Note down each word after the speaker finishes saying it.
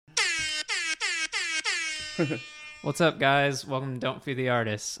What's up, guys? Welcome to Don't Feed the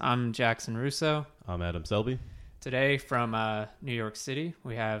Artists. I'm Jackson Russo. I'm Adam Selby. Today from New York City,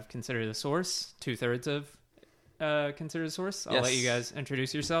 we have Consider the Source, 2/3 of Consider the Source. I'll let you guys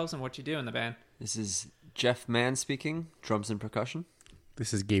introduce yourselves and what you do in the band. This is Jeff Mann speaking, drums and percussion.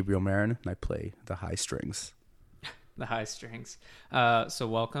 This is Gabriel Marin, and I play the high strings. The high strings. So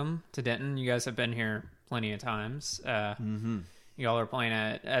welcome to Denton. You guys have been here plenty of times. Y'all are playing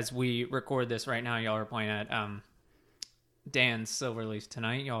at, as we record this right now, y'all are playing at Dan's Silverleaf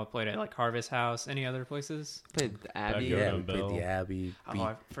tonight. Y'all have played at like Harvest House. Any other places? Played the Abbey. Yeah, we played the Abbey.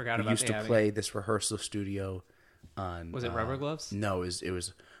 I forgot about the Abbey. We used to play this rehearsal studio on... Was it Rubber Gloves? No, it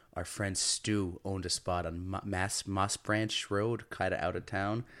was our friend Stu owned a spot on Moss Branch Road, kind of out of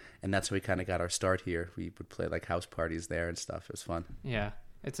town, and that's how we kind of got our start here. We would play like house parties there and stuff. It was fun. Yeah.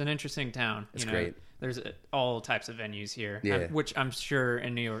 It's an interesting town. It's great. There's all types of venues here, yeah. Which I'm sure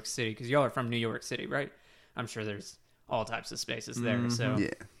in New York City, because y'all are from New York City, right? I'm sure there's all types of spaces there. Mm-hmm. So,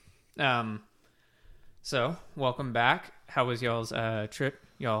 yeah. So welcome back. How was y'all's trip?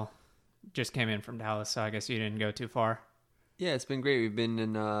 Y'all just came in from Dallas, so I guess you didn't go too far. Yeah, it's been great. We've been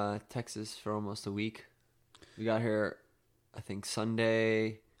in Texas for almost a week. We got here, I think,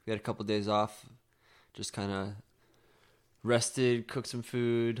 Sunday. We had a couple days off. Just kind of rested, cooked some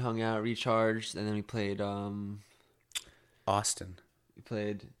food, hung out, recharged, and then we played Austin. We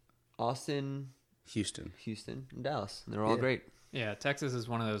played Austin, Houston, and Dallas. And they're all great. Yeah, Texas is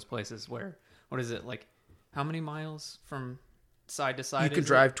one of those places where, what is it, like, how many miles from side to side? You can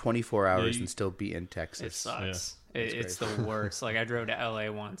drive 24 hours and still be in Texas. It sucks. Yeah. It's the worst. Like, I drove to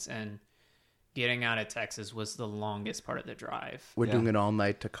LA once, and getting out of Texas was the longest part of the drive. We're doing an all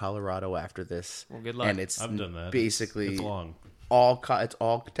night to Colorado after this. Well, good luck. And it's I've done that. Basically, it's long. It's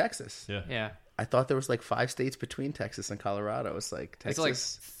all Texas. Yeah. I thought there was like 5 states between Texas and Colorado. It's like Texas. It's like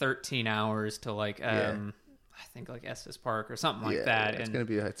 13 hours to like I think like Estes Park or something like that. It's and gonna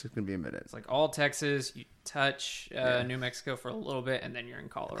be a minute. It's like all Texas. You touch New Mexico for a little bit, and then you're in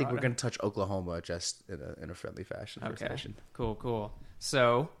Colorado. I think we're gonna touch Oklahoma just in a friendly fashion. Okay. Cool.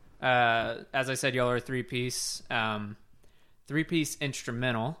 So as I said, y'all are a three-piece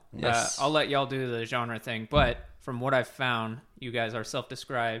instrumental. Yes. I'll let y'all do the genre thing, but from what I've found, you guys are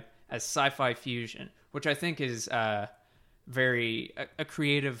self-described as sci-fi fusion, which I think is very a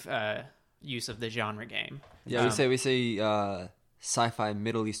creative use of the genre game. Yeah, we say sci-fi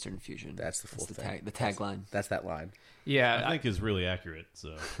Middle Eastern fusion. That's the full thing. The tagline. That's that line. Yeah, I think is really accurate.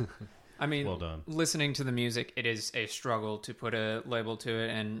 So, I mean, well done. Listening to the music, it is a struggle to put a label to it,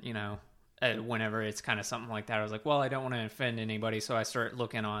 and whenever it's kind of something like that, I was like, well, I don't want to offend anybody, so I start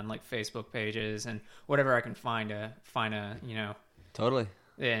looking on like Facebook pages and whatever I can find a Totally.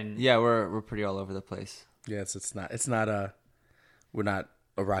 And yeah, we're pretty all over the place. Yes, we're not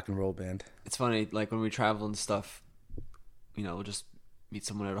a rock and roll band. It's funny, like when we travel and stuff, we'll just meet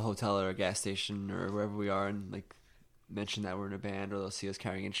someone at a hotel or a gas station or wherever we are and like mention that we're in a band, or they'll see us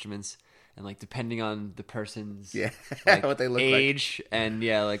carrying instruments, and like depending on the person's like, what they look age and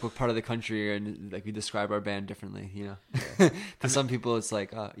like what part of the country, and like we describe our band differently, To some people it's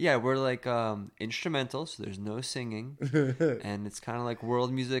like we're like instrumental, so there's no singing, and it's kind of like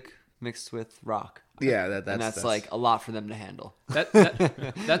world music mixed with rock. Yeah, that's like a lot for them to handle.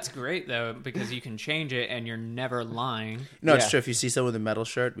 That's great though, because you can change it and you're never lying. No, it's true. If you see someone with a metal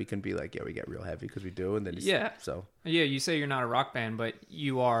shirt, we can be like, we get real heavy because we do, and then you say you're not a rock band, but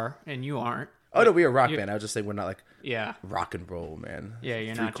you are, and you aren't. Oh no, we're a rock band. I was just saying we're not like rock and roll, man. Yeah,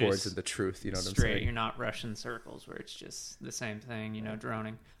 you're 3 not chords just and the truth. You know what I'm straight. saying? You're not Russian circles where it's just the same thing.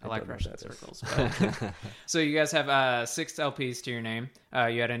 Droning. I like Russian circles. But... So you guys have 6 LPs to your name.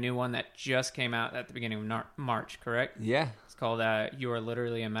 You had a new one that just came out at the beginning of March, correct? Yeah. It's called "You Are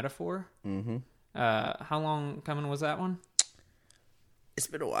Literally a Metaphor." Mm-hmm. How long coming was that one? It's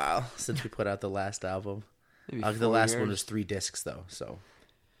been a while since we put out the last album. Maybe the last 4 one years. was 3 discs though.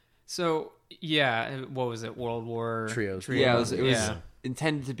 So yeah, what was it? World War Trios. Yeah, it was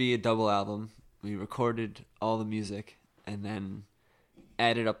intended to be a double album. We recorded all the music and then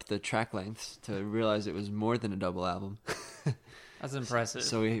added up the track lengths to realize it was more than a double album. That's impressive.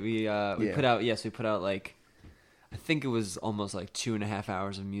 So we put out like, I think it was almost like 2.5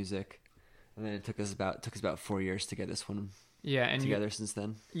 hours of music, and then it took us about 4 years to get this one together since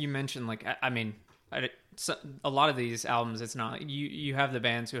then. You mentioned like a lot of these albums, it's not you have the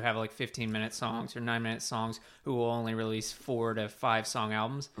bands who have like 15-minute songs or 9-minute songs who will only release 4 to 5 song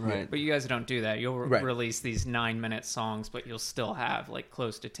albums, right? But you guys don't do that. You'll release these 9-minute songs, but you'll still have like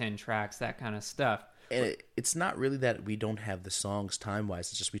close to 10 tracks, that kind of stuff. And it's not really that we don't have the songs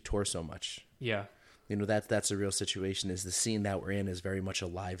time-wise. It's just we tour so much. Yeah. You know, that's a real situation. Is the scene that we're in is very much a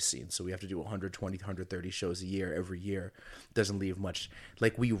live scene. So we have to do 120, 130 shows a year every year. Doesn't leave much.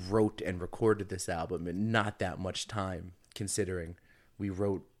 Like, we wrote and recorded this album in not that much time, considering we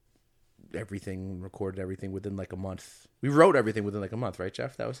wrote everything, recorded everything within like a month. We wrote everything within like a month, right,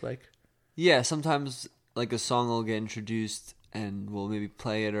 Jeff? That was like... Yeah, sometimes like a song will get introduced and we'll maybe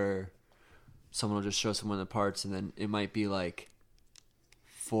play it, or someone will just show someone the parts, and then it might be like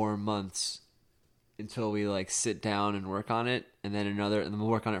 4 months until we like sit down and work on it, and then we'll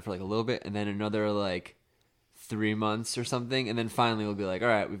work on it for like a little bit, and then another like 3 months or something, and then finally we'll be like, all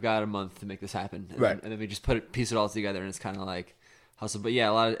right, we've got a month to make this happen, and then we just piece it all together, and it's kind of like hustle. But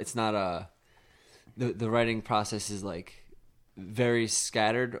yeah, it's not the writing process is like very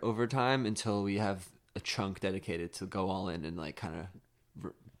scattered over time until we have a chunk dedicated to go all in and like kind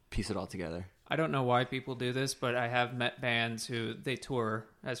of piece it all together. I don't know why people do this, but I have met bands who they tour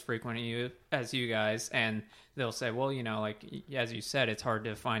as frequent as you guys, and they'll say, well, you know, like, as you said, it's hard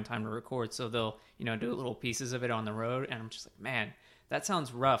to find time to record, so they'll, you know, do little pieces of it on the road, and I'm just like, man, that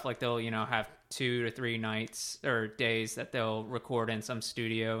sounds rough. Like, they'll, you know, have 2 to 3 nights or days that they'll record in some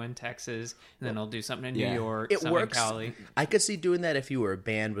studio in Texas, and then they'll do something in New York, something in Cali. I could see doing that if you were a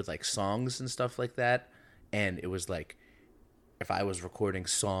band with like songs and stuff like that, and it was like, if I was recording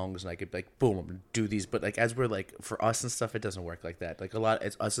songs and I could like, boom, I'm gonna do these. But like, as we're like, for us and stuff, it doesn't work like that. Like, a lot,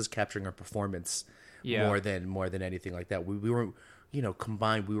 it's us as capturing our performance more than anything like that. We were, you know,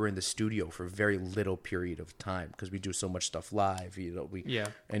 combined, we were in the studio for a very little period of time because we do so much stuff live, you know,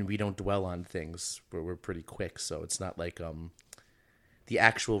 and we don't dwell on things. We're pretty quick. So it's not like, the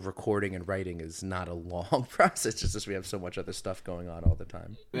actual recording and writing is not a long process. It's just we have so much other stuff going on all the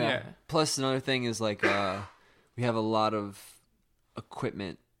time. Yeah. Plus another thing is like, we have a lot of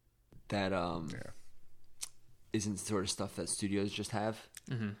equipment that isn't sort of stuff that studios just have,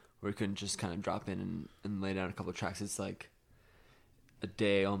 where we couldn't just kind of drop in and lay down a couple of tracks. It's like a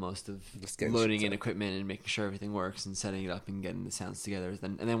day almost of loading in equipment and making sure everything works and setting it up and getting the sounds together.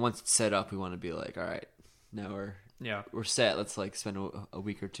 And then once it's set up, we want to be like, all right, now we're set. Let's like spend a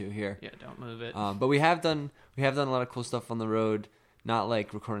week or two here. Yeah, don't move it. But we have done a lot of cool stuff on the road. Not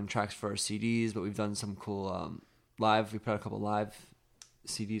like recording tracks for our CDs, but we've done some cool live. We put out a couple live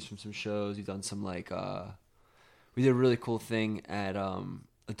CDs from some shows. We've done some like we did a really cool thing at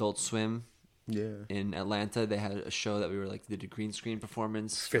Adult Swim. Yeah. In Atlanta, they had a show that we were like did a green screen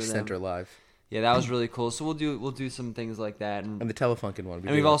performance. Fish Center Live. Yeah, that was really cool. So we'll do some things like that, and the Telefunken one.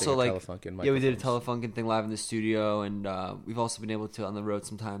 We've also like we did a Telefunken thing live in the studio, and we've also been able to on the road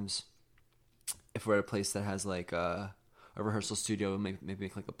sometimes if we're at a place that has like a rehearsal studio, maybe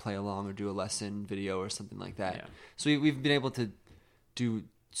make like a play along or do a lesson video or something like that. Yeah. So we've been able to do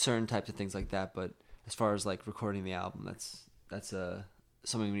certain types of things like that, but as far as like recording the album, that's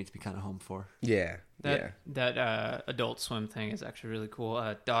something we need to be kind of home for. Yeah. That Adult Swim thing is actually really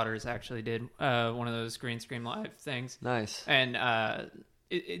cool. Daughters actually did one of those green screen live things. Nice. And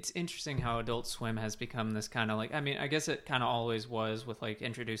it's interesting how Adult Swim has become this kind of like, I mean, I guess it kind of always was with like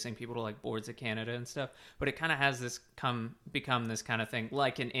introducing people to like Boards of Canada and stuff, but it kind of has become this kind of thing,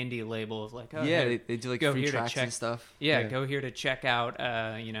 like an indie label of like, oh yeah, hey, they do like free tracks and stuff. Yeah, go here to check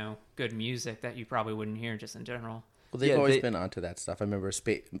out you know, good music that you probably wouldn't hear just in general. Well, they've always been onto that stuff. I remember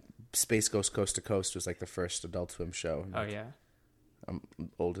Space Ghost Coast to Coast was like the first Adult Swim show. Oh yeah. I'm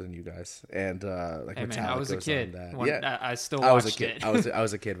older than you guys, and like hey, Metallica man, I was a kid. I still watched I was a kid. it. I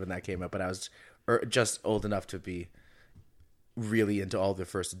was a kid when that came out, but I was just old enough to be really into all the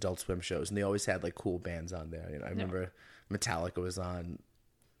first Adult Swim shows, and they always had like cool bands on there. You know, I remember Metallica was on,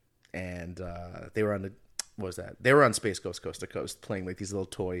 and they were on the. What was that? They were on Space Ghost Coast to Coast playing like these little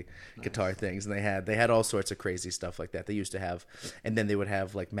toy guitar things, and they had all sorts of crazy stuff like that. They used to have, and then they would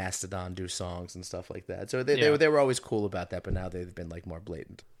have like Mastodon do songs and stuff like that. So they were always cool about that, but now they've been like more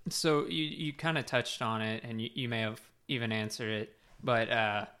blatant. So you kind of touched on it, and you may have even answered it,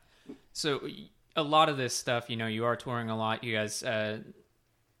 but so a lot of this stuff, you know, you are touring a lot. You guys,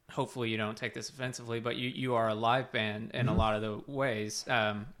 hopefully you don't take this offensively, but you are a live band in a lot of the ways,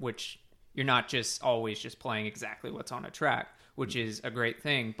 which. You're not just always just playing exactly what's on a track, which is a great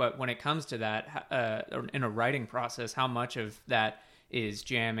thing. But when it comes to that, in a writing process, how much of that is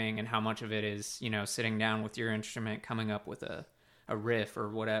jamming and how much of it is, you know, sitting down with your instrument, coming up with a riff or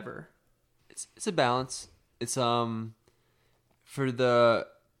whatever? It's a balance. It's for the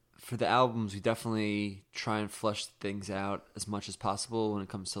albums, we definitely try and flush things out as much as possible when it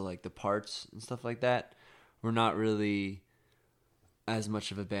comes to like the parts and stuff like that. We're not really as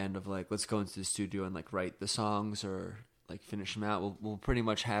much of a band of like, let's go into the studio and like write the songs or like finish them out. We'll pretty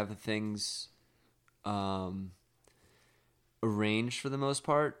much have the things arranged for the most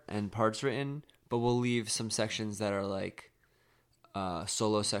part and parts written, but we'll leave some sections that are like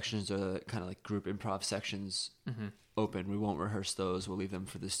solo sections or kind of like group improv sections open. We won't rehearse those. We'll leave them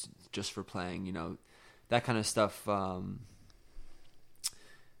for this, just for playing, you know, that kind of stuff.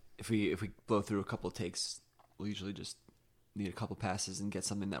 If we blow through a couple of takes, we'll usually just need a couple passes and get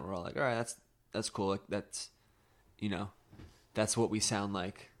something that we're all like, all right, that's cool. Like that's, you know, that's what we sound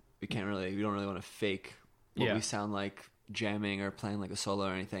like. We don't really want to fake what we sound like jamming or playing like a solo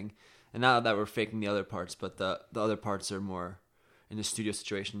or anything. And not that we're faking the other parts, but the other parts are more in the studio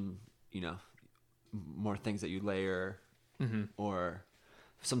situation, you know, more things that you layer, or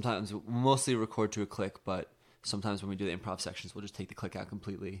sometimes we'll mostly record to a click, but sometimes when we do the improv sections, we'll just take the click out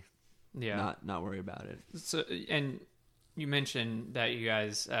completely. Yeah. Not worry about it. So, and you mentioned that you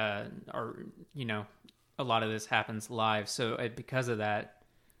guys are, you know, a lot of this happens live. So because of that,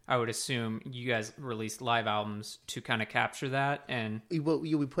 I would assume you guys release live albums to kind of capture that. And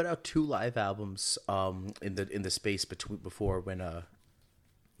we put out 2 live albums in the space before when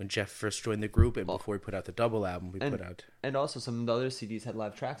Jeff first joined the group, and before we put out the double album, put out. And also some of the other CDs had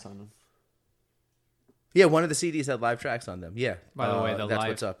live tracks on them. Yeah, one of the CDs had live tracks on them. Yeah. By the way, the That's live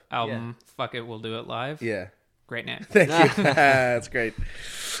What's Up album, Fuck It, We'll Do It Live. Yeah. Great name. Thank you. That's great.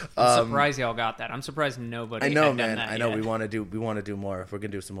 I'm surprised y'all got that. I'm surprised nobody. I know, had man. Done that I know. yet. We want to do more. We're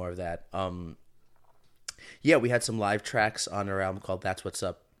gonna do some more of that. Yeah, we had some live tracks on our album called That's What's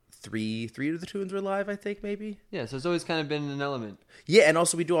Up. Three of the tunes were live, I think, maybe. Yeah, so it's always kind of been an element. Yeah, and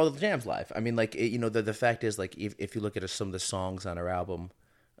also we do all the jams live. I mean, like, you know, the fact is, like, if you look at some of the songs on our album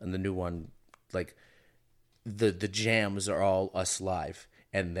and the new one, like, the jams are all us live.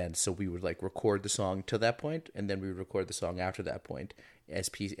 And then, so we would, like, record the song to that point, and then we would record the song after that point,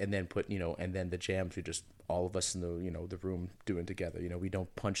 and then put, you know, and then the jams are just all of us in the, you know, the room doing together. You know, we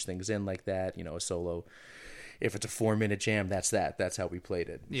don't punch things in like that, you know, a solo. If it's a 4-minute jam, that's how we played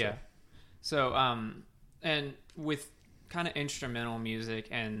it. Yeah. So, and with kind of instrumental music,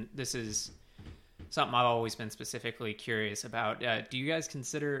 and this is something I've always been specifically curious about. Do you guys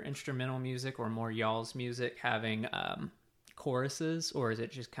consider instrumental music or more y'all's music having choruses, or is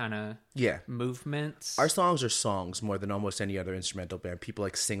it just kind of movements? Our songs are songs more than almost any other instrumental band. People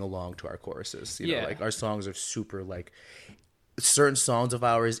like sing along to our choruses. You know, like our songs are super like certain songs of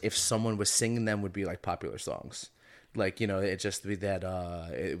ours. If someone was singing them, would be like popular songs. Like, you know, it just be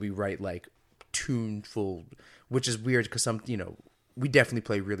that we write like tuneful, which is weird because you know, we definitely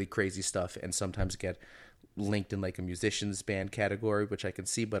play really crazy stuff and sometimes get linked in like a musician's band category, which I can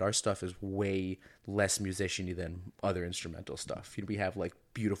see, but our stuff is way less musician-y than other instrumental stuff. We have like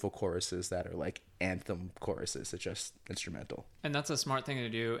beautiful choruses that are like anthem choruses. It's just instrumental. And that's a smart thing to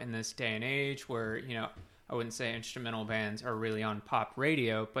do in this day and age where, you know, I wouldn't say instrumental bands are really on pop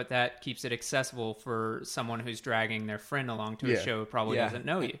radio, but that keeps it accessible for someone who's dragging their friend along to a show who probably doesn't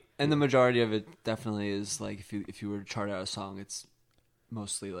know you. And the majority of it definitely is like, if you were to chart out a song, it's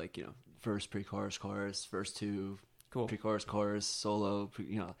mostly like, you know, verse, pre-chorus, chorus, verse 2, pre-chorus, chorus, solo,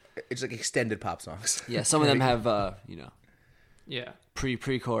 you know. It's like extended pop songs. Yeah, some of them have, you know,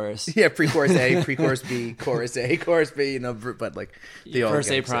 pre-chorus. Yeah, pre-chorus A, pre-chorus B, chorus A, chorus B, you know, but like they all Verse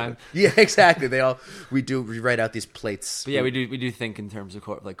get A extended. prime. Yeah, exactly. We write out these plates. But yeah, we do think in terms of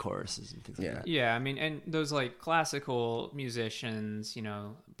like choruses and things like that. Yeah, I mean, and those like classical musicians, you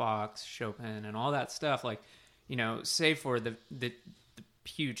know, Bach, Chopin, and all that stuff, like, you know, save for the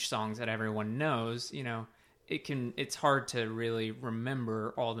huge songs that everyone knows, you know, it's hard to really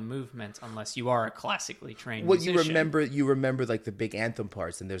remember all the movements unless you are a classically trained musician. you remember like the big anthem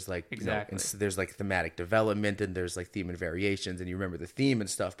parts, and there's like exactly. You know, there's like thematic development, and there's like theme and variations, and you remember the theme and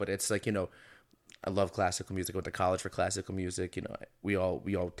stuff. But it's like, you know, I love classical music. I went to college for classical music. You know, we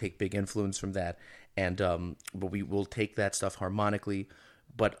all take big influence from that, and but we will take that stuff harmonically.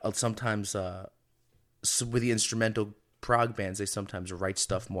 But sometimes so with the instrumental prog bands, they sometimes write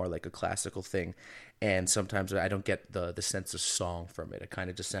stuff more like a classical thing, and sometimes I don't get the sense of song from it. It kind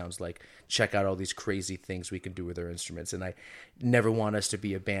of just sounds like, check out all these crazy things we can do with our instruments. And I never want us to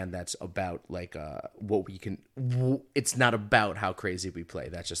be a band that's about like what we can. It's not about how crazy we play.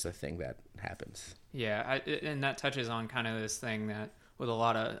 That's just a thing that happens. Yeah, and that touches on kind of this thing that with a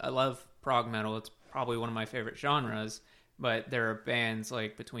lot of, I love prog metal. It's probably one of my favorite genres, but there are bands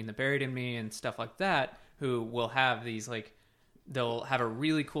like Between the Buried and Me and stuff like that who will have these, like, they'll have a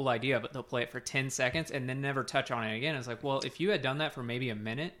really cool idea, but they'll play it for 10 seconds and then never touch on it again. It's like, well, if you had done that for maybe a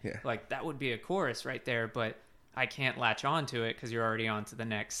minute, like, that would be a chorus right there, but I can't latch on to it because you're already on to the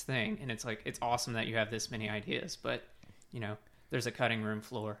next thing. And it's like, it's awesome that you have this many ideas, but, you know, there's a cutting room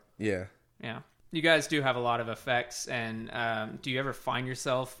floor. Yeah. Yeah. You guys do have a lot of effects, and do you ever find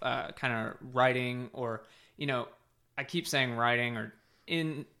yourself kind of writing, or, you know, I keep saying writing, or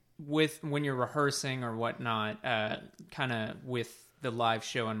in with when you're rehearsing or whatnot, kind of with the live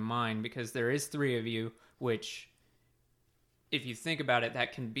show in mind, because there is three of you, which, if you think about it,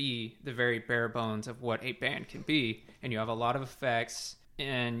 that can be the very bare bones of what a band can be. And you have a lot of effects,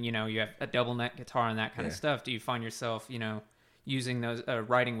 and you have a double neck guitar and that kind of stuff. Do you find yourself, using those,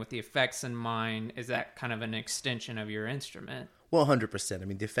 writing with the effects in mind? Is that kind of an extension of your instrument? Well, 100%. I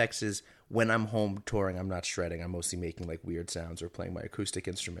mean, the effects is when I'm home touring, I'm not shredding. I'm mostly making like weird sounds or playing my acoustic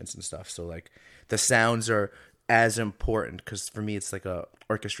instruments and stuff. So like the sounds are as important, because for me it's like a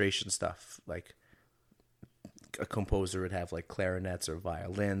orchestration stuff. Like a composer would have like clarinets or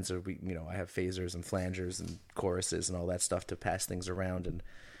violins, or I have phasers and flangers and choruses and all that stuff to pass things around, and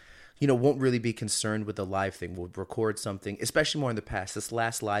won't really be concerned with the live thing. We'll record something, especially more in the past. This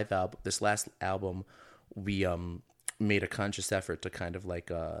last album, we made a conscious effort to kind of like,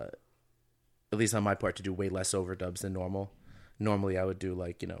 at least on my part, to do way less overdubs than normal. Normally I would do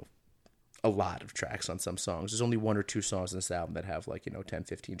like, a lot of tracks on some songs. There's only 1 or 2 songs in this album that have like, 10,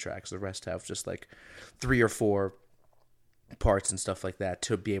 15 tracks. The rest have just like 3 or 4 parts and stuff like that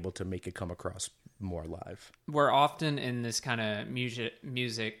to be able to make it come across more live. We're often in this kind of music,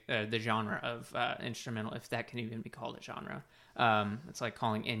 the genre of instrumental, if that can even be called a genre. It's like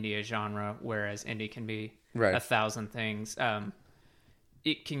calling indie a genre, whereas indie can be 1,000 things.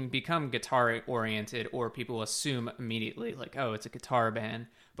 It can become guitar oriented, or people assume immediately like, oh, it's a guitar band.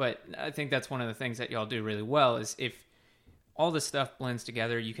 But I think that's one of the things that y'all do really well, is if all this stuff blends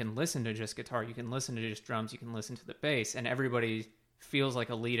together, you can listen to just guitar, you can listen to just drums, you can listen to the bass, and everybody feels like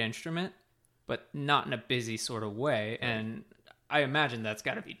a lead instrument, but not in a busy sort of way. And I imagine that's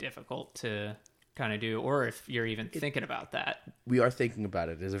got to be difficult to kind of do, or if you're even thinking about that. We are thinking about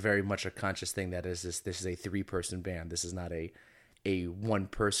it. It's a very much a conscious thing. That is, this is a 3-person band. This is not a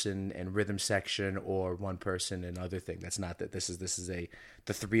 1-person and rhythm section or 1-person and other thing. That's not that. This is the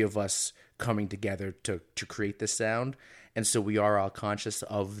 3 of us coming together to create this sound. And so we are all conscious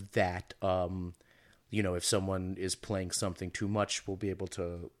of that. If someone is playing something too much, we'll be able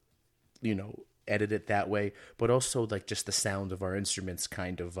to, edit it that way. But also like just the sound of our instruments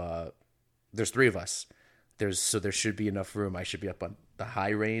kind of, there's 3 of us. There should be enough room. I should be up on the high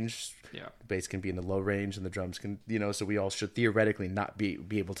range. Yeah. The bass can be in the low range, and the drums can, so we all should theoretically not be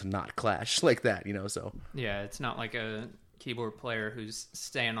able to not clash like that, so. Yeah, it's not like a keyboard player who's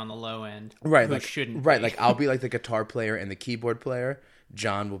staying on the low end. Right. Who like, shouldn't right. be. Like I'll be like the guitar player and the keyboard player.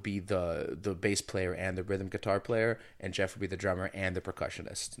 John will be the bass player and the rhythm guitar player, and Jeff will be the drummer and the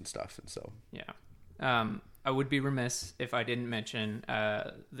percussionist and stuff. And so. Yeah. I would be remiss if I didn't mention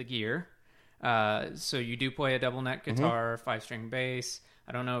the gear. So you do play a double neck guitar, 5-string bass.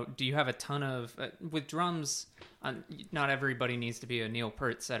 I don't know. Do you have a ton of with drums? Not everybody needs to be a Neil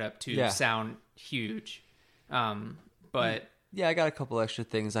Peart setup to sound huge. But yeah, I got a couple extra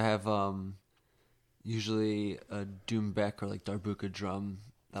things. I have usually a Doombeck or like Darbuka drum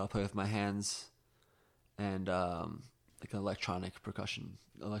that I'll play with my hands, and like an electronic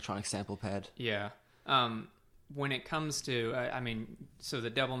sample pad. Yeah. When it comes to, so the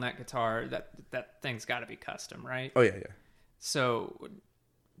double neck guitar, that thing's got to be custom, right? Oh, yeah. So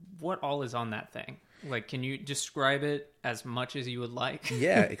what all is on that thing? Like, can you describe it as much as you would like?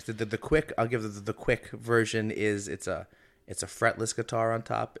 Yeah, the quick, I'll give the quick version is it's a fretless guitar on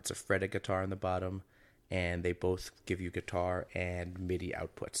top, it's a fretted guitar on the bottom, and they both give you guitar and MIDI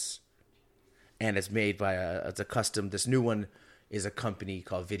outputs. And it's made by it's a custom, this new one is a company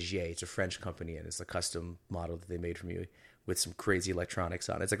called Vigier. It's a French company, and it's a custom model that they made for me with some crazy electronics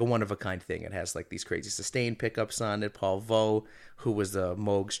on it. It's like a one-of-a-kind thing. It has like these crazy sustain pickups on it. Paul Vaux, who was the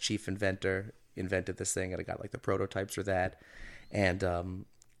Moog's chief inventor, invented this thing, and I got like the prototypes for that. And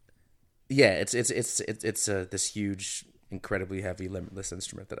it's this huge, incredibly heavy, limitless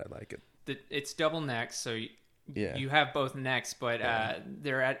instrument that I like it. It's double necks, so you have both necks, but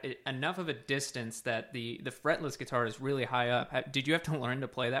they're at enough of a distance that the fretless guitar is really high up. Did you have to learn to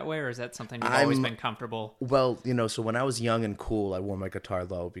play that way, or is that something you've always been comfortable? Well, so when I was young and cool, I wore my guitar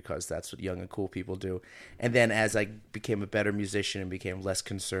low because that's what young and cool people do. And then as I became a better musician and became less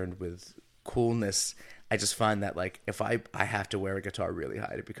concerned with coolness, I just find that like if I have to wear a guitar really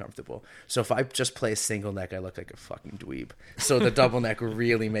high to be comfortable. So if I just play a single neck, I look like a fucking dweeb. So the double neck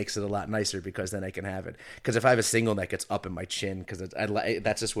really makes it a lot nicer because then I can have it. Because if I have a single neck, it's up in my chin because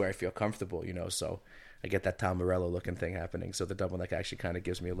that's just where I feel comfortable, So I get that Tom Morello looking thing happening. So the double neck actually kind of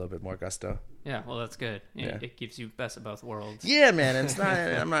gives me a little bit more gusto. Yeah, well, that's good. It gives you best of both worlds. Yeah, man. And it's not.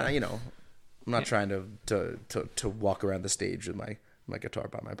 I'm not. I'm not trying to walk around the stage with my my guitar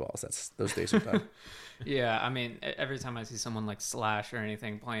by my balls. Those days are done. Yeah, I mean, every time I see someone like Slash or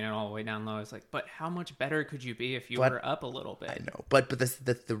anything playing it all the way down low, it's like, but how much better could you be if you were up a little bit? I know, but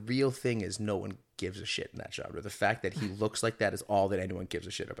the real thing is no one gives a shit in that genre. The fact that he looks like that is all that anyone gives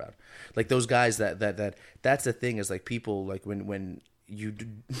a shit about. Like those guys that's the thing is like people like when you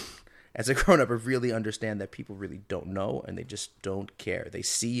as a grown up, I really understand that people really don't know and they just don't care. They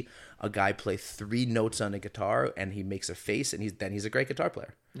see a guy play 3 notes on a guitar and he makes a face and he's a great guitar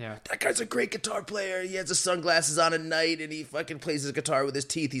player. Yeah. That guy's a great guitar player. He has his sunglasses on at night and he fucking plays his guitar with his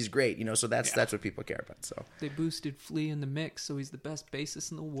teeth. He's great. So that's what people care about. So they boosted Flea in the mix, so he's the best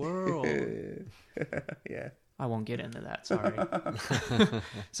bassist in the world. yeah. I won't get into that. Sorry.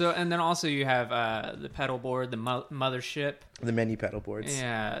 So, and then also you have the pedal board, the mothership, the menu pedal boards.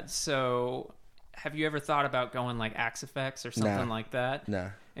 Yeah. So, have you ever thought about going like Axe Effects or something like that? Nah.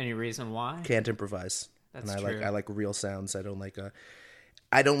 Any reason why? Can't improvise. That's and true. I like real sounds. I don't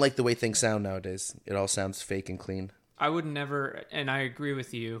like the way things sound nowadays. It all sounds fake and clean. I would never, and I agree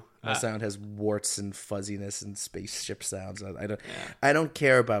with you. My sound has warts and fuzziness and spaceship sounds. I don't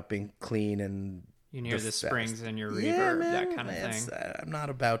care about being clean and. You hear the springs and your reverb, that kind of thing. I'm not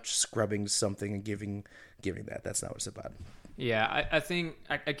about scrubbing something and giving that. That's not what it's about. Yeah, I think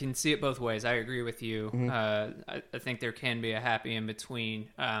I can see it both ways. I agree with you. Mm-hmm. I think there can be a happy in between.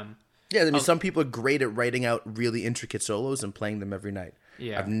 Yeah, I mean, some people are great at writing out really intricate solos and playing them every night.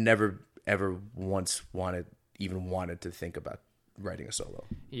 Yeah. I've never, ever once wanted to think about writing a solo.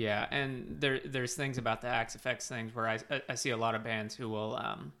 Yeah, and there's things about the Axe Effects things where I see a lot of bands who will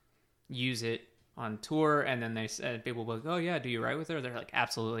use it on tour, and then they said people will go, "Oh yeah, do you write with it?" They're like,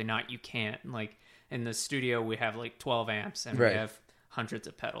 "Absolutely not. You can't." Like in the studio, we have like 12 amps and we have hundreds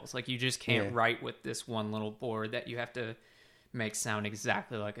of pedals. Like you just can't write with this one little board that you have to make sound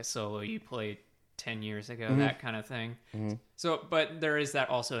exactly like a solo you played 10 years ago. That kind of thing. So, but there is that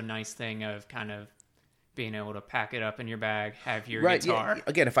also nice thing of kind of being able to pack it up in your bag, have your guitar. Yeah.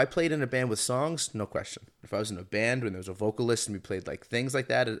 Again, if I played in a band with songs, no question. If I was in a band when there was a vocalist and we played like things like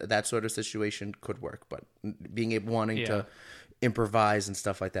that sort of situation could work. But wanting to improvise and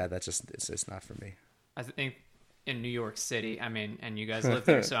stuff like that, that's just it's not for me. I think in New York City, I mean, and you guys live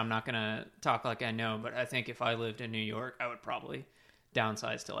there, so I'm not gonna talk like I know, but I think if I lived in New York, I would probably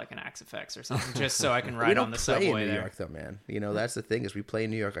downsize to like an Axe Effects or something, just so I can ride on the subway in New there. York, though, man. That's the thing is we play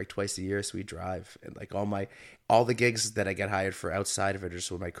in New York like twice a year, so we drive, and like all the gigs that I get hired for outside of it are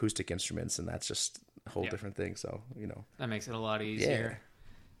just with my acoustic instruments, and that's just a whole different thing. So that makes it a lot easier.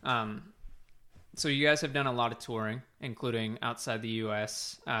 So you guys have done a lot of touring, including outside the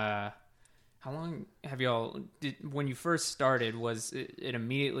U.S. How long have y'all? When you first started, was it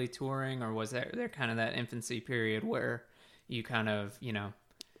immediately touring, or was there kind of that infancy period where you kind of,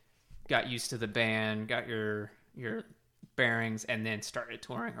 got used to the band, got your bearings, and then started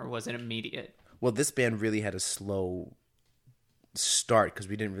touring, or was it immediate? Well, this band really had a slow start because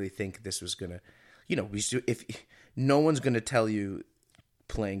we didn't really think this was gonna, if no one's gonna tell you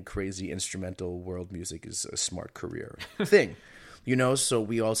playing crazy instrumental world music is a smart career thing. So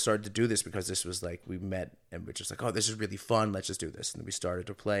we all started to do this because this was like we met and we're just like, oh, this is really fun. Let's just do this. And we started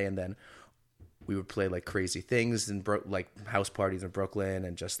to play, and then we would play like crazy things and like house parties in Brooklyn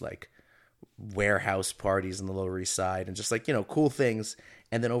and just like warehouse parties in the Lower East Side and just like, cool things.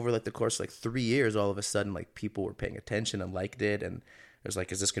 And then over like the course of like 3 years, all of a sudden, like people were paying attention and liked it. And it was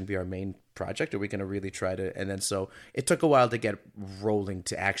like, is this going to be our main project? Are we going to really try to? And then so it took a while to get rolling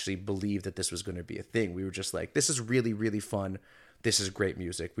to actually believe that this was going to be a thing. We were just like, this is really, really fun. This is great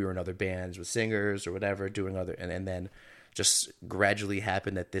music. We were in other bands with singers or whatever, doing other, and then just gradually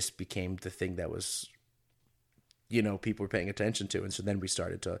happened that this became the thing that was, people were paying attention to. And so then we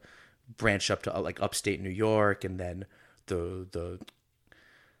started to branch up to like upstate New York, and then in the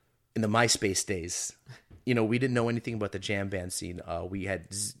MySpace days, we didn't know anything about the jam band scene. We had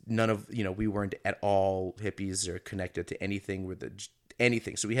none of, we weren't at all hippies or connected to anything with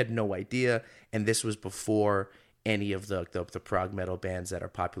anything. So we had no idea. And this was before any of the prog metal bands that are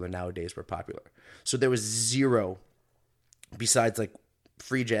popular nowadays were popular. So there was zero besides like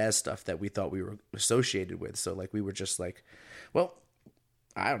free jazz stuff that we thought we were associated with. So like we were just like, well,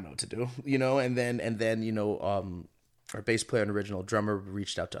 I don't know what to do, and then our bass player and original drummer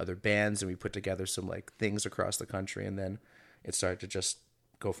reached out to other bands and we put together some like things across the country, and then it started to just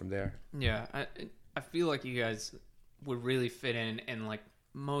go from there. Yeah. I feel like you guys would really fit in like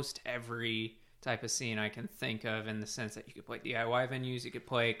most every type of scene I can think of, in the sense that you could play DIY venues, you could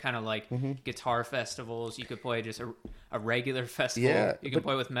play kind of like guitar festivals, you could play just a regular festival, you can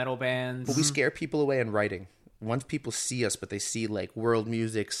play with metal bands. But we scare people away in writing. Once people see us, but they see like world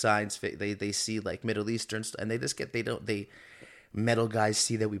music, science, they see like Middle Eastern, and they just metal guys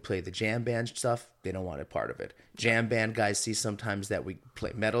see that we play the jam band stuff, they don't want a part of it. Jam band guys see sometimes that we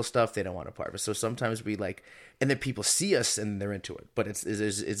play metal stuff, they don't want a part of it. So sometimes we like, and then people see us and they're into it, but it's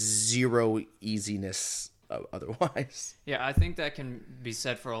zero easiness otherwise. Yeah, I think that can be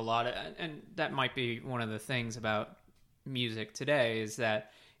said for a lot of, and that might be one of the things about music today is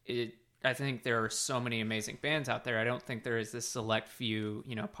that I think there are so many amazing bands out there. I don't think there is this select few,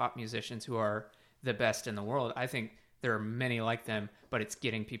 pop musicians who are the best in the world. I think there are many like them, but it's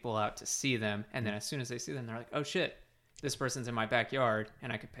getting people out to see them. And then as soon as they see them, they're like, oh shit, this person's in my backyard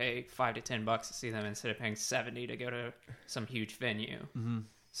and I could pay $5 to $10 to see them instead of paying 70 to go to some huge venue. Mm-hmm.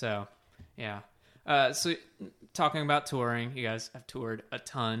 So, yeah. So talking about touring, you guys have toured a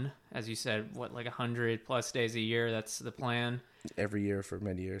ton, as you said, like 100 plus days a year. That's the plan every year for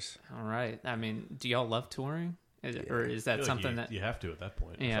many years. All right. I mean, do y'all love touring? Or is that something that you have to at that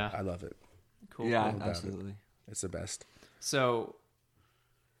point? Yeah. I love it. Cool. Yeah, absolutely. It's the best. So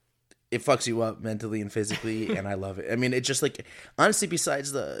it fucks you up mentally and physically, and I love it. I mean, it just like, honestly,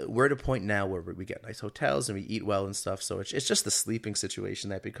 besides we're at a point now where we get nice hotels and we eat well and stuff, so it's just the sleeping situation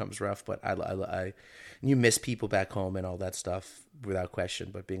that becomes rough, but I you miss people back home and all that stuff without question,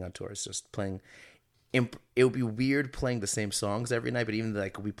 but being on tour is just playing. It would be weird playing the same songs every night, but even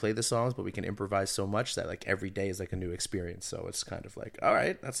like we play the songs, but we can improvise so much that like every day is like a new experience, so it's kind of like, all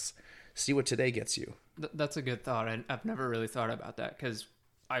right, let's see what today gets you. That's a good thought. I've never really thought about that because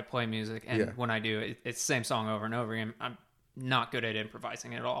I play music, and when I do, it's the same song over and over again. I'm not good at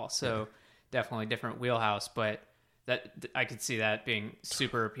improvising at all, so definitely different wheelhouse. But that I could see that being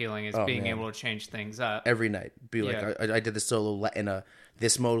super appealing is being able to change things up every night. Be like, I did the solo in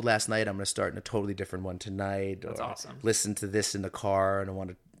this mode last night. I'm going to start in a totally different one tonight. That's awesome. Listen to this in the car, and I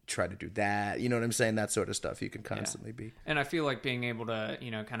want to try to do that. You know what I'm saying? That sort of stuff you can constantly be. And I feel like being able to,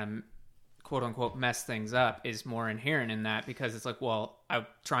 kind of quote unquote mess things up is more inherent in that because it's like, well, I'm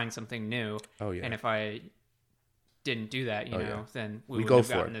trying something new. Oh yeah. And if I didn't do that, then we would have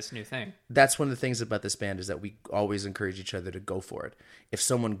gotten this new thing. That's one of the things about this band is that we always encourage each other to go for it. If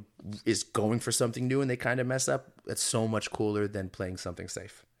someone is going for something new and they kind of mess up, that's so much cooler than playing something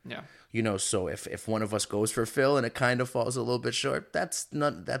safe. Yeah. So if one of us goes for Phil and it kind of falls a little bit short, that's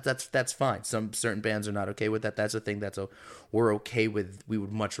fine. Some certain bands are not okay with that. That's a thing we're okay with. We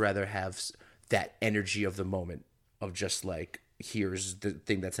would much rather have that energy of the moment of just like, here's the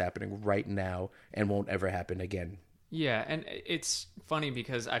thing that's happening right now and won't ever happen again. Yeah, and it's funny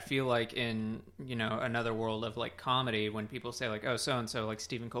because I feel like in, another world of like comedy, when people say like, oh, so-and-so, like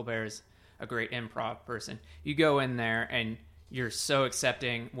Stephen Colbert is a great improv person, you go in there and you're so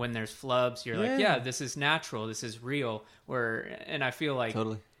accepting when there's flubs. You're like, yeah, this is natural. This is real. And I feel like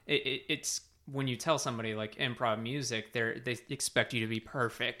totally. It's when you tell somebody like improv music, they expect you to be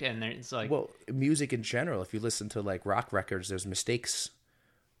perfect. And it's like, well, music in general, if you listen to like rock records, there's mistakes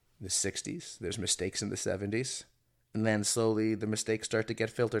in the 60s, there's mistakes in the 70s. And then slowly the mistakes start to get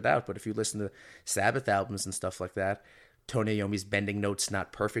filtered out. But if you listen to Sabbath albums and stuff like that, Tony Iommi's bending notes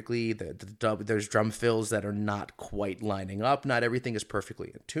not perfectly. There's drum fills that are not quite lining up. Not everything is perfectly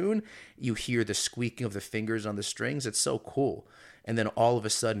in tune. You hear the squeaking of the fingers on the strings. It's so cool. And then all of a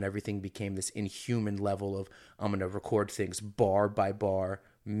sudden, everything became this inhuman level of, I'm going to record things bar by bar,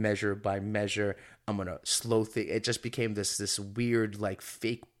 measure by measure. I'm going to slow things. It just became this weird, like,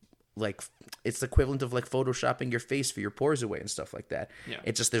 fake, like, it's the equivalent of, like, photoshopping your face for your pores away and stuff like that. Yeah.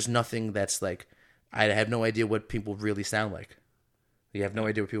 It's just, there's nothing that's, like, I have no idea what people really sound like. You have no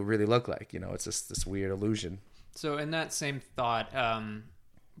idea what people really look like. It's just this weird illusion. So in that same thought, how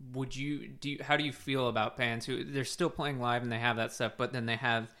do you feel about bands who they're still playing live and they have that stuff, but then they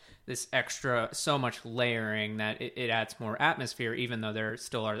have this extra, so much layering that it adds more atmosphere, even though there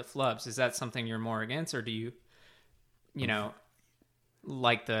still are the flubs? Is that something you're more against, or do you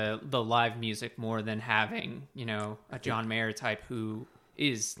like the live music more than having, a John Mayer type who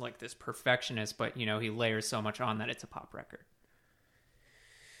is like this perfectionist, but he layers so much on that it's a pop record?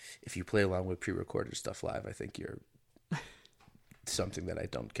 If you play along with pre-recorded stuff live, I think you're something that I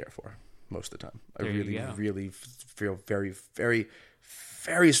don't care for most of the time. I really feel very, very,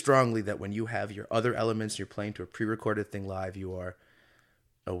 very strongly that when you have your other elements, you're playing to a pre-recorded thing live, you are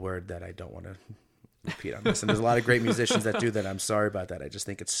a word that I don't want to repeat on this. And there's a lot of great musicians that do that. I'm sorry about that. I just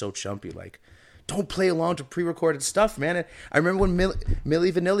think it's so chumpy. Like, don't play along to pre-recorded stuff, man. And I remember when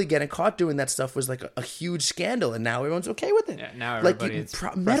Milli Vanilli getting caught doing that stuff was like a huge scandal, and now everyone's okay with it. Yeah, now everybody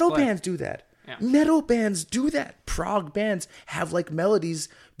metal bands do that. Yeah. Metal bands do that. Prog bands have like melodies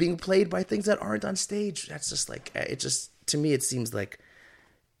being played by things that aren't on stage. That's just like, to me, it seems like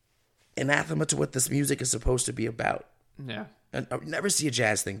anathema to what this music is supposed to be about. Yeah. And I would never see a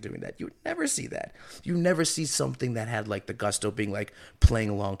jazz thing doing that. You would never see that. You never see something that had like the gusto being like playing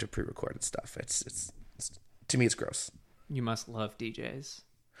along to pre-recorded stuff. It's to me, it's gross. You must love DJs.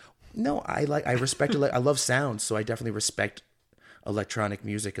 No, I respect I love sound, so I definitely respect electronic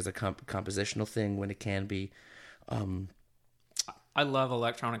music as a compositional thing when it can be. I love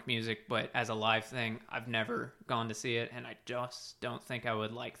electronic music, but as a live thing, I've never gone to see it, and I just don't think I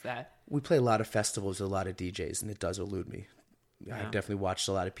would like that. We play a lot of festivals with a lot of DJs, and it does elude me. Yeah. I've definitely watched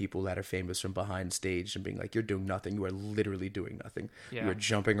a lot of people that are famous from behind stage and being like, you're doing nothing. You are literally doing nothing. Yeah. You are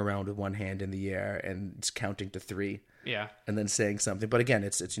jumping around with one hand in the air and it's counting to 3. Yeah. And then saying something. But again,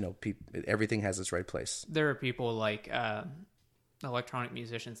 it's everything has its right place. There are people like electronic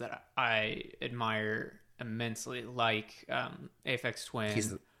musicians that I admire immensely, like Aphex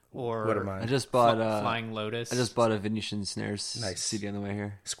Twin or what am I? I just bought Flying Lotus. I just bought a Venetian Snares Nice. CD on the way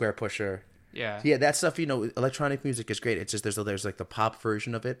here. Square Pusher. Yeah. Yeah, that stuff, electronic music is great. It's just there's like the pop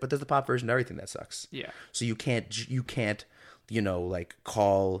version of it, but there's the pop version of everything that sucks. Yeah. So you can't like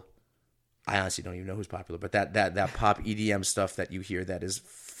call. I honestly don't even know who's popular, but that pop EDM stuff that you hear that is,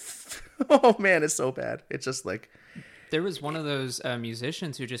 oh man, it's so bad. It's just like. There was one of those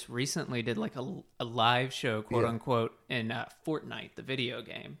musicians who just recently did like a live show, quote unquote, in Fortnite, the video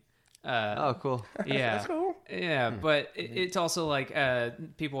game. Oh, cool. Yeah. That's cool. Yeah, but it's also like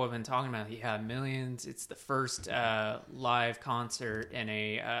people have been talking about, millions. It's the first live concert in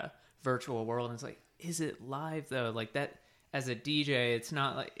a virtual world. And it's like, is it live though? Like that, as a DJ, it's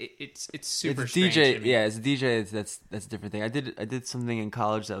not like it's super It's strange DJ. to me. Yeah, as a DJ, that's a different thing. I did something in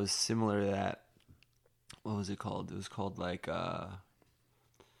college that was similar to that. What was it called? It was called like I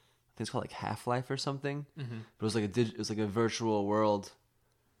think it's called like Half-Life or something. Mm-hmm. But it was like it was like a virtual world,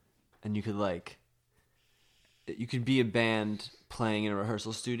 and you could be a band playing in a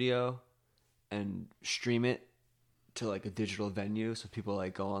rehearsal studio and stream it to like a digital venue, so people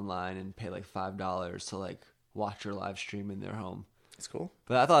like go online and pay like $5 to like watch your live stream in their home. It's cool.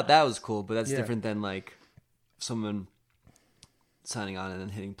 But I thought that was cool, but that's Yeah. different than like someone signing on and then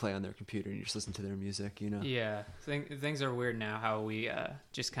hitting play on their computer and you just listen to their music, Yeah, things are weird now. How we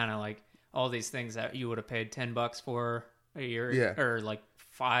just kind of like all these things that you would have paid $10 for a year, Yeah. or like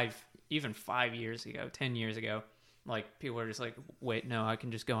 5 years ago, 10 years ago. Like people are just like, wait, no, I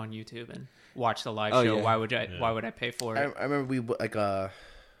can just go on YouTube and watch the live Oh, show. yeah. Why would I pay for it? I remember we like I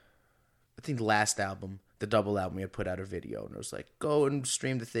think the last album, the double album, we had put out a video and it was like, go and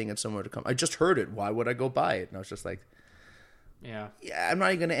stream the thing and someone to come. I just heard it. Why would I go buy it? And I was just like, Yeah. yeah, I'm not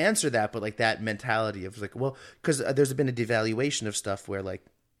even going to answer that, but like that mentality of like, well, because there's been a devaluation of stuff where like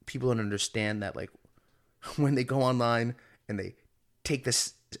people don't understand that like when they go online and they take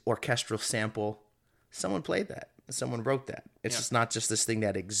this orchestral sample, someone played that, someone wrote that. It's just not just this thing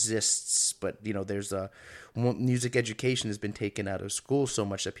that exists, but there's music education has been taken out of school so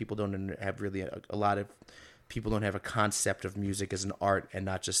much that people don't have really a lot of people don't have a concept of music as an art and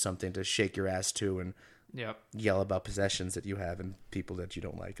not just something to shake your ass to and Yep. yell about possessions that you have and people that you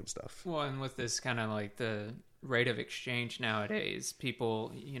don't like and stuff. Well, and with this kind of like the rate of exchange nowadays,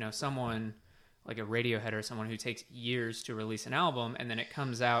 people, someone like a Radiohead or someone who takes years to release an album and then it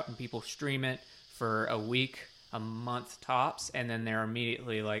comes out and people stream it for a week, a month tops, and then they're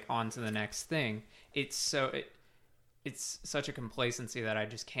immediately like on to the next thing. It's such a complacency that I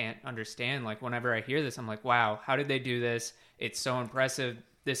just can't understand. Like whenever I hear this, I'm like, wow, how did they do this? It's so impressive.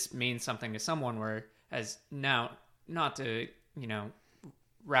 This means something to someone, where as now, not to,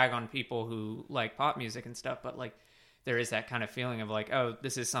 rag on people who like pop music and stuff, but like there is that kind of feeling of like, oh,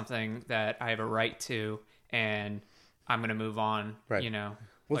 this is something that I have a right to and I'm going to move on, Right. like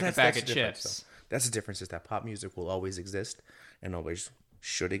Well, a bag the of difference, chips. though. That's the difference, is that pop music will always exist and always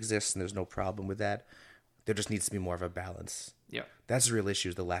should exist, and there's no problem with that. There just needs to be more of a balance. Yep. That's the real issue,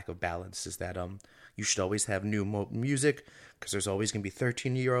 is the lack of balance, is that you should always have new music, because there's always going to be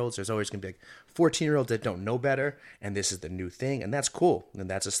 13-year-olds, there's always going to be like 14-year-olds that don't know better, and this is the new thing, and that's cool, and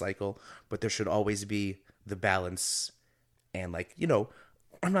that's a cycle, but there should always be the balance, and like,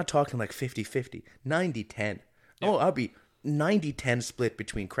 I'm not talking like 50-50, 90-10. Oh, I'll be 90-10 split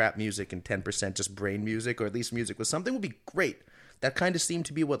between crap music and 10% just brain music, or at least music with something would be great. That kind of seemed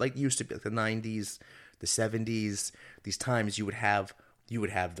to be what like used to be, like the 90s, the 70s, these times you would have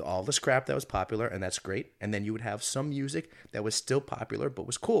all the scrap that was popular, and that's great. And then you would have some music that was still popular but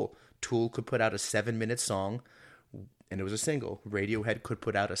was cool. Tool could put out a 7-minute song, and it was a single. Radiohead could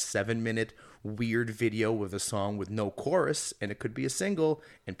put out a 7-minute weird video with a song with no chorus, and it could be a single,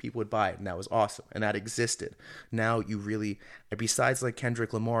 and people would buy it, and that was awesome. And that existed. Now you really, besides like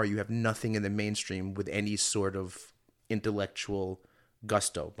Kendrick Lamar, you have nothing in the mainstream with any sort of intellectual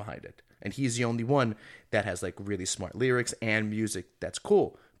gusto behind it. And he's the only one that has like really smart lyrics and music that's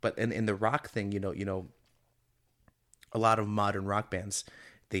cool. But in the rock thing, you know, a lot of modern rock bands,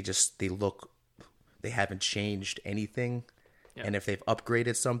 they haven't changed anything. Yeah. And if they've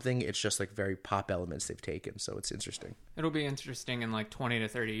upgraded something, it's just like very pop elements they've taken. So it's interesting. It'll be interesting in like 20 to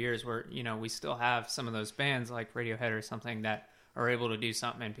 30 years where, you know, we still have some of those bands like Radiohead or something that are able to do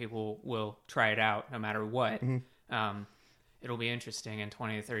something and people will try it out no matter what. Mm-hmm. It'll be interesting in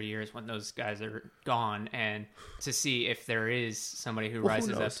 20 to 30 years when those guys are gone and to see if there is somebody who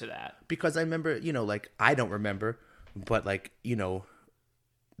rises up to that. Because I remember, you know, like I don't remember, but like, you know,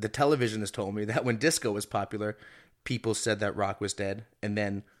 the television has told me that when disco was popular, people said that rock was dead, and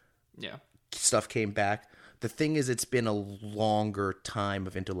then stuff came back. The thing is, it's been a longer time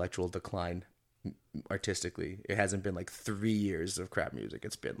of intellectual decline artistically. It hasn't been like 3 years of crap music.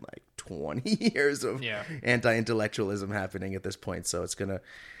 It's been like 20 years of anti-intellectualism happening at this point. So it's going to...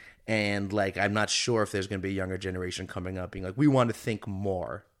 And like, I'm not sure if there's going to be a younger generation coming up being like, we want to think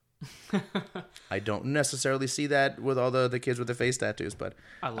more. I don't necessarily see that with all the kids with the face tattoos, but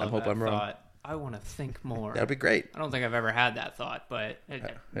I hope I'm wrong. I want to think more. That'd be great. I don't think I've ever had that thought, but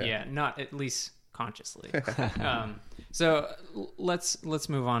not at least consciously. So let's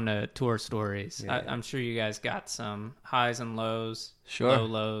move on to tour stories. I'm sure you guys got some highs and lows, low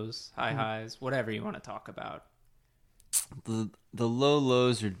lows, high highs, whatever you want to talk about. The low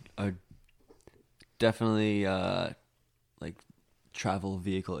lows are definitely like travel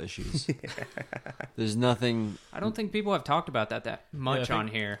vehicle issues. There's nothing. I don't think people have talked about that much on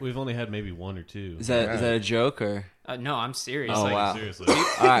here. We've only had maybe one or two. Is that a joke or? No, I'm serious. Oh, like, wow. Seriously.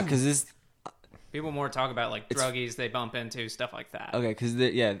 All right, because this. People more talk about like druggies they bump into, stuff like that. Okay, because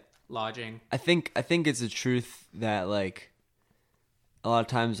lodging. I think it's a truth that like a lot of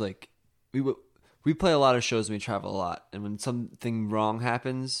times like we play a lot of shows and we travel a lot, and when something wrong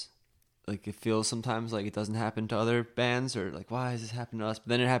happens. Like it feels sometimes like it doesn't happen to other bands or like why has this happened to us? But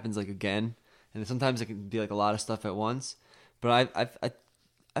then it happens like again, and sometimes it can be like a lot of stuff at once. But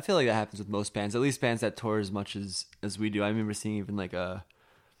I feel like that happens with most bands, at least bands that tour as much as we do. I remember seeing even like a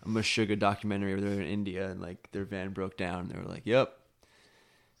Meshuggah documentary where they were in India and like their van broke down. And they were like, "Yep,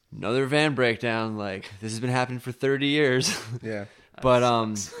 another van breakdown. Like this has been happening for 30 years." Yeah, but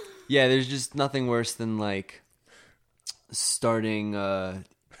there's just nothing worse than like starting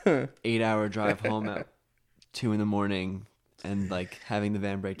 8-hour drive home at 2 a.m. and like having the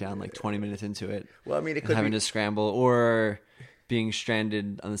van break down like 20 minutes into it. Well, I mean, it could having to scramble or being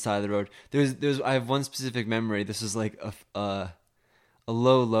stranded on the side of the road. I have one specific memory. This was like a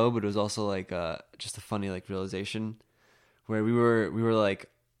low, but it was also like just a funny like realization where we were like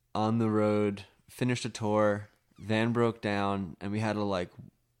on the road, finished a tour, van broke down, and we had to like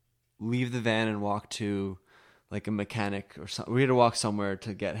leave the van and walk to like a mechanic or something. We had to walk somewhere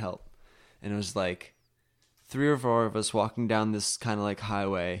to get help. And it was like 3 or 4 of us walking down this kind of like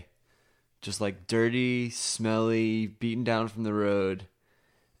highway, just like dirty, smelly, beaten down from the road.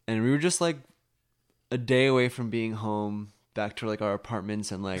 And we were just like a day away from being home, back to like our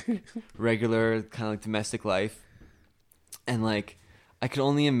apartments and like regular kind of like domestic life. And like, I could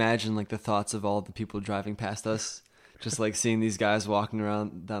only imagine like the thoughts of all the people driving past us. Just like seeing these guys walking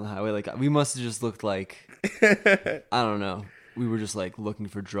around down the highway, like we must have just looked like, I don't know. We were just like looking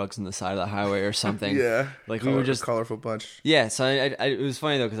for drugs on the side of the highway or something. Yeah, like we were just colorful bunch. Yeah, so it was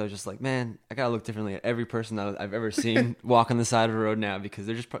funny though because I was just like, man, I gotta look differently at every person that I've ever seen walk on the side of the road now because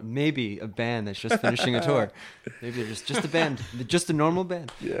they're just maybe a band that's just finishing a tour. Maybe they're just a band, just a normal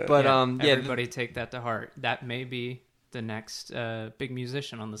band. Yeah, but everybody take that to heart. That may be the next big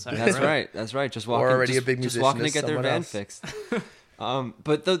musician on the side. That's of the road. right. That's right. Just walking, a big musician, just walking to get their van else. fixed.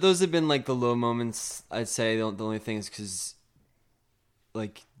 But those have been like the low moments. I'd say the only thing is because,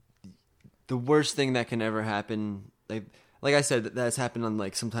 like, the worst thing that can ever happen. Like I said, that's happened on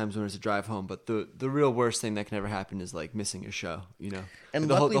like sometimes when it's a drive home. But the real worst thing that can ever happen is like missing a show. You know, and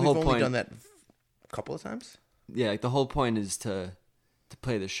the luckily whole we've point, only done that a couple of times. Yeah, like the whole point is to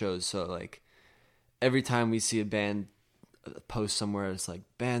play the shows. So like every time we see a band post somewhere it's like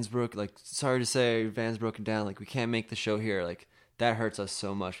band's broke, like sorry to say van's broken down, like we can't make the show here, like that hurts us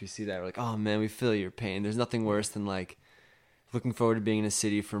so much. We see that, we're like, oh man, we feel your pain. There's nothing worse than like looking forward to being in a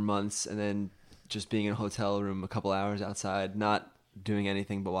city for months and then just being in a hotel room a couple hours outside, not doing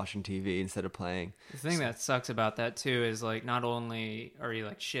anything but watching TV instead of playing. The thing that sucks about that too is like not only are you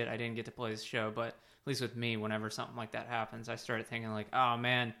like shit I didn't get to play the show, but at least with me, whenever something like that happens, I started thinking like, oh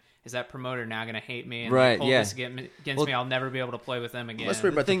man, is that promoter now going to hate me and right, like, hold yeah. this against me? I'll never be able to play with them again. Let's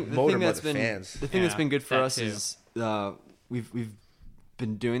worry about the promoter, the fans. The thing that's been good for us too. is we've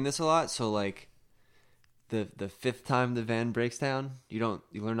been doing this a lot. So like the fifth time the van breaks down, you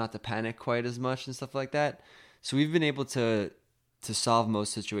learn not to panic quite as much and stuff like that. So we've been able to solve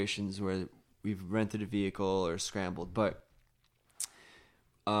most situations where we've rented a vehicle or scrambled, but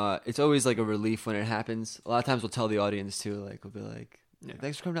it's always like a relief when it happens. A lot of times we'll tell the audience too, like we'll be like,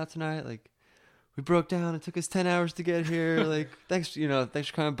 thanks for coming out tonight. Like we broke down. It took us 10 hours to get here. Like thanks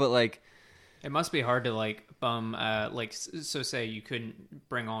for coming. But like, it must be hard to like bum, like, so say you couldn't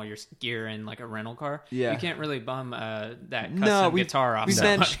bring all your gear in like a rental car. Yeah. You can't really bum that custom guitar off.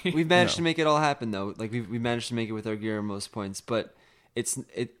 We've managed to make it all happen though. Like we managed to make it with our gear at most points, but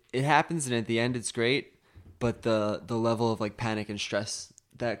it happens, and at the end it's great. But the level of like panic and stress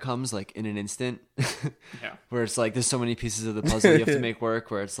that comes like in an instant, where it's like there's so many pieces of the puzzle you have to make work.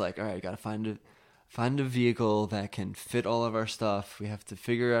 Where it's like, all right, you got to find a vehicle that can fit all of our stuff. We have to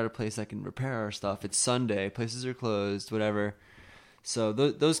figure out a place that can repair our stuff. It's Sunday, places are closed, whatever. So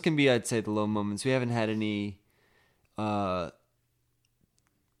those can be, I'd say, the low moments. We haven't had any, like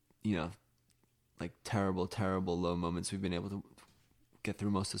terrible low moments. We've been able to get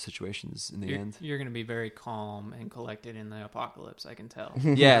through most of the situations in the end. You're going to be very calm and collected in the apocalypse, I can tell.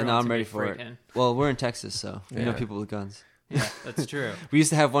 Yeah, no, I'm ready for it. Well, we're in Texas, so we know Yeah. people with guns. Yeah, that's true. We used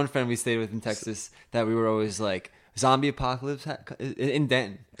to have one friend we stayed with in Texas that we were always like, zombie apocalypse in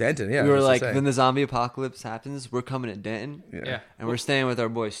Denton. Denton, yeah. We were that's like, what I'm when the zombie apocalypse happens, we're coming to Denton. saying. Yeah. And we're staying with our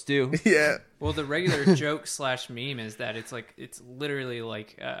boy Stu. Yeah. Well, the regular joke / meme is that it's literally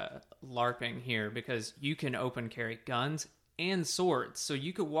like LARPing here, because you can open carry guns and swords. So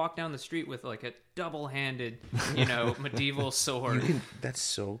you could walk down the street with like a double-handed, medieval sword. That's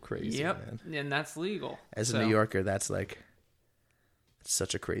so crazy, Yep. man. And that's legal. As a So, New Yorker, that's like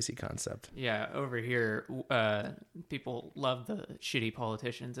such a crazy concept. yeah, over here, people love the shitty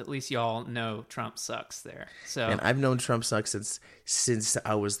politicians. At least y'all know Trump sucks there. So And I've known Trump sucks since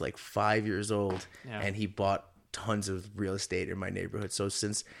I was like 5 years old, Yeah. and he bought tons of real estate in my neighborhood. So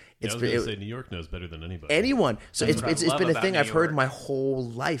since I it's was been going to say New York knows better than anybody. anyone, so That's it's what I love been a about thing New I've heard York. my whole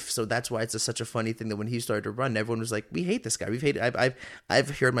life. So that's why it's such a funny thing that when he started to run, everyone was like, "We hate this guy. We've hated."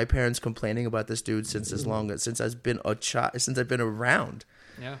 I've heard my parents complaining about this dude since I've been a child, since I've been around.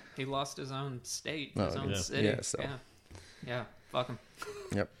 yeah, he lost his own state, Oh, his own yeah. city. Yeah, so. Yeah, fuck him.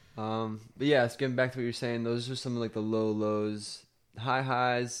 Yep. But yeah, it's getting back to what you're saying. Those are some of like the low lows, high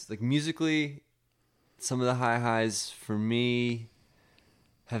highs. Like musically, some of the high highs for me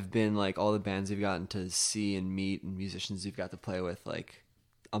have been like all the bands we've gotten to see and meet and musicians we've got to play with. Like,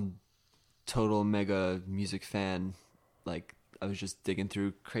 I'm total mega music fan. Like, I was just digging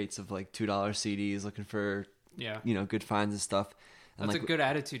through crates of like $2 CDs looking for Yeah. good finds and stuff. And That's like, a good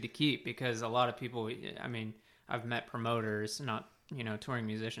attitude to keep, because a lot of people, I mean, I've met promoters, not, touring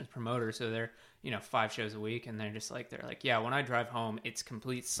musicians, promoters, so they're, 5 shows a week, and they're like, yeah, when I drive home, it's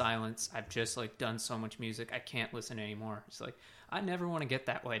complete silence. I've just like done so much music, I can't listen anymore. It's like, I never want to get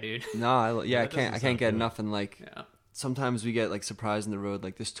that way, dude. no, I That can't doesn't get sound good. enough. And like, Yeah. sometimes we get like surprised in the road.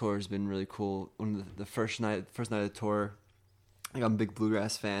 Like this tour has been really cool. When the first night of the tour, like I'm a big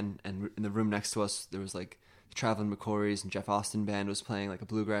bluegrass fan, and in the room next to us there was like the Traveling McCourys and Jeff Austin band was playing like a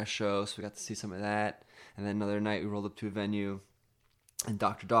bluegrass show, so we got to see some of that. And then another night we rolled up to a venue, and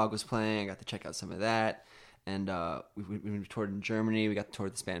Dr. Dog was playing. I got to check out some of that. And we toured in Germany. We got to tour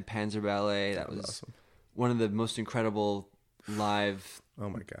with this band Panzer Ballet. That was awesome. one of the most incredible live Oh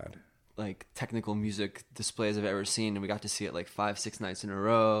my god. like technical music displays I've ever seen, and we got to see it like 5-6 nights in a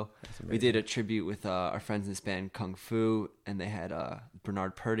row. We did a tribute with our friends in this band Kung Fu, and they had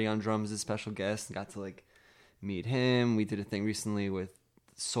Bernard Purdy on drums as a special guest, and got to like meet him. We did a thing recently with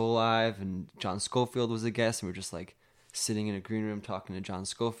Soul Live, and John Schofield was a guest, and we were just like sitting in a green room talking to John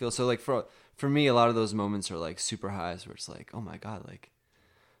Schofield. So like for me, a lot of those moments are like super highs, where it's like, oh my god, like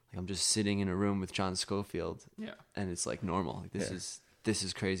I'm just sitting in a room with John Schofield, Yeah. and it's like normal. Like Yeah. this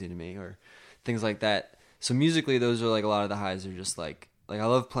is crazy to me, or things like that. So musically, those are like a lot of the highs are just like I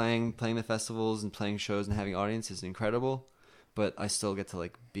love playing the festivals and playing shows and having audiences is incredible, but I still get to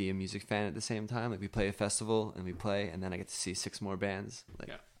like be a music fan at the same time. Like we play a festival and we play, and then I get to see 6 more bands. Like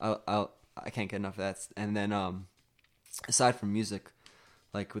Yeah. I can't get enough of that. And then aside from music,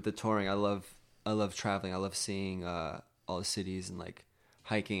 like with the touring, I love traveling. I love seeing all the cities and like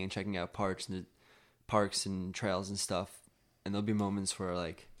hiking and checking out parks and trails and stuff. And there'll be moments where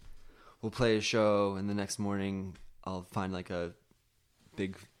like we'll play a show, and the next morning I'll find like a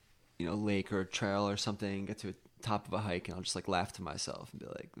big, lake or a trail or something, get to the top of a hike, and I'll just like laugh to myself and be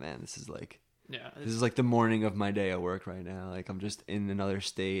like, man, this is like the morning of my day at work right now. Like I'm just in another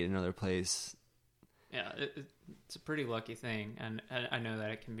state, another place. Yeah, it's a pretty lucky thing, and I know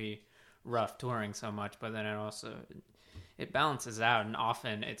that it can be rough touring so much, but then it balances out, and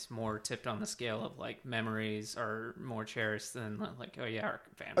often it's more tipped on the scale of like memories are more cherished than like, oh yeah, our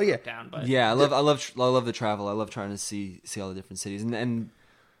van broke down. But yeah, I love the travel. I love trying to see all the different cities, and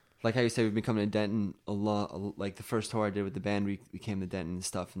like how you said, we've been coming to Denton a lot. Like the first tour I did with the band, we came to Denton and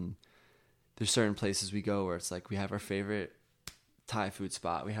stuff, and there's certain places we go where it's like we have our favorite Thai food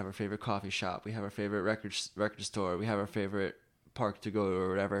spot, we have our favorite coffee shop, we have our favorite record store, we have our favorite park to go to or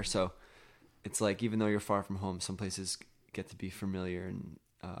whatever. So it's like, even though you're far from home, some places get to be familiar, and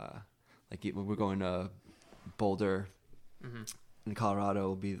like we're going to Boulder in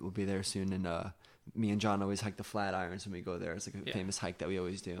Colorado. We'll be there soon, and me and John always hike the Flatirons when we go there. It's like a famous hike that we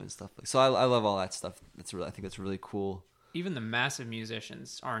always do and stuff. So I love all that stuff. I think that's really cool. Even the massive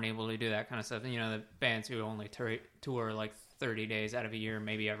musicians aren't able to do that kind of stuff. You know, the bands who only tour like 30 days out of a year,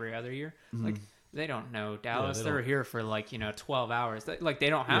 maybe every other year, like they don't know Dallas. Yeah, they're here for like 12 hours. They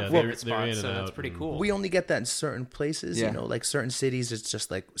don't have favorite spots, so that's pretty cool. We only get that in certain places. Yeah. You know, like certain cities. It's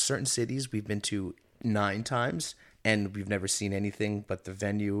just like certain cities we've been to 9 times and we've never seen anything but the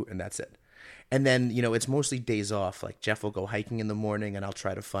venue, and that's it. And then, you know, it's mostly days off. Like Jeff will go hiking in the morning, and I'll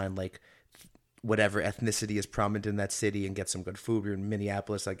try to find like whatever ethnicity is prominent in that city and get some good food. We're in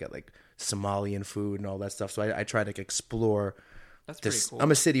Minneapolis. I get like Somalian food and all that stuff. So I try to explore. That's pretty cool.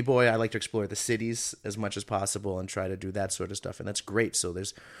 I'm a city boy. I like to explore the cities as much as possible and try to do that sort of stuff. And that's great. So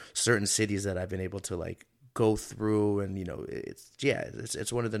there's certain cities that I've been able to like go through, and, you know,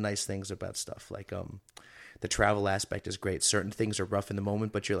 it's one of the nice things about stuff. Like, the travel aspect is great. Certain things are rough in the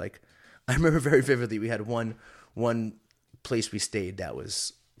moment, but you're like, I remember very vividly, we had one place we stayed that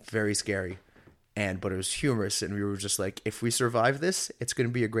was very scary, but it was humorous, and we were just like, if we survive this, it's going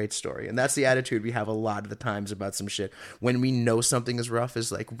to be a great story. And that's the attitude we have a lot of the times about some shit. When we know something is rough,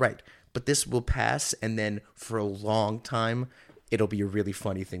 is like, right, but this will pass, and then for a long time, it'll be a really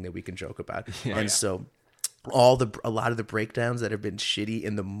funny thing that we can joke about. So a lot of the breakdowns that have been shitty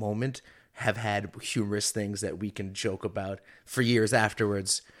in the moment have had humorous things that we can joke about for years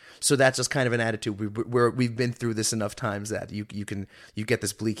afterwards. So that's just kind of an attitude. We've been through this enough times that you get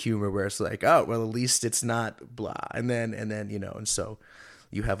this bleak humor where it's like, oh well, at least it's not blah, and then you know, and so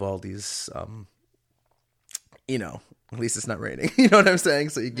you have all these, you know, at least it's not raining. You know what I'm saying?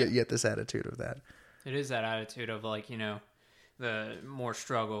 So you get this attitude of that. It is that attitude of like, you know, the more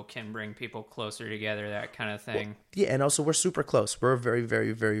struggle can bring people closer together, that kind of thing. Yeah, and also we're super close. We're very,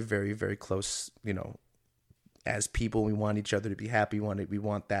 very, very, very, very close, you know. As people, we want each other to be happy. We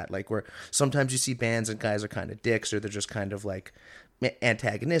want that. Like, sometimes you see bands and guys are kind of dicks, or they're just kind of like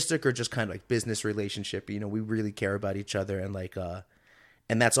antagonistic, or just kind of like business relationship. You know, we really care about each other, and like,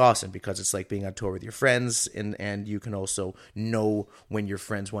 and that's awesome, because it's like being on tour with your friends, and you can also know when your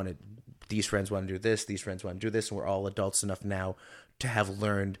friends these friends want to do this, these friends want to do this, and we're all adults enough now to have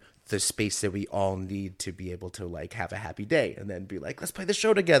learned the space that we all need to be able to like have a happy day, and then be like, let's play the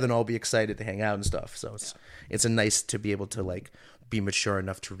show together, and all be excited to hang out and stuff. So it's a nice to be able to like be mature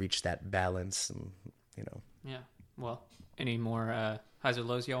enough to reach that balance, and, you know. Yeah. Well, any more highs or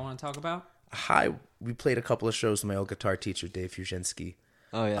lows y'all want to talk about? We played a couple of shows with my old guitar teacher, Dave Fuzinski.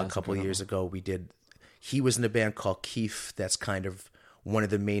 Oh yeah, a couple of years ago. He was in a band called Keef. That's kind of one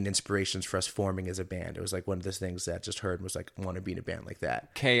of the main inspirations for us forming as a band. It was like one of those things that just heard and was like, I want to be in a band like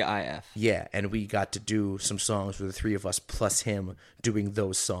that. KIF. Yeah, and we got to do some songs with the 3 of us plus him doing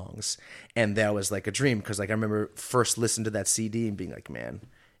those songs. And that was like a dream, because like I remember first listening to that CD and being like, man,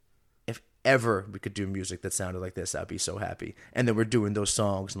 if ever we could do music that sounded like this, I'd be so happy. And then we're doing those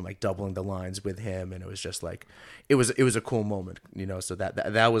songs and like doubling the lines with him, and it was just like, it was a cool moment, you know. So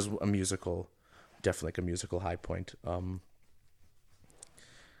that was a musical, definitely like a musical high point.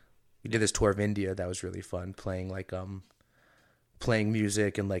 We did this tour of India that was really fun, playing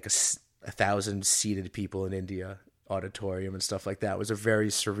music in like 1,000 seated people in India auditorium and stuff like that. It was a very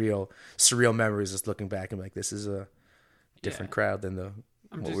surreal memories. Just looking back, I'm like, this is a different crowd than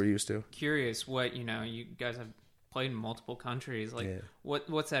what we're used to. Curious what, you know, you guys have played in multiple countries. Like,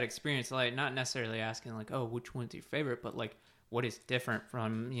 what's that experience like? Not necessarily asking like, oh, which one's your favorite, but like, what is different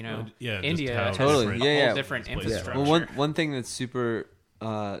from, you know, India? Totally, whole different infrastructure. Well, one thing that's super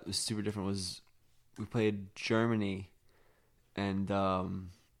different was we played Germany, and the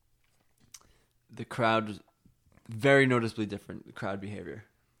crowd was very noticeably different. The crowd behavior,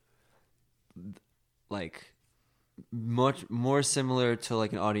 like much more similar to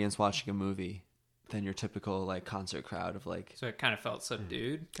like an audience watching a movie than your typical like concert crowd of like. So it kind of felt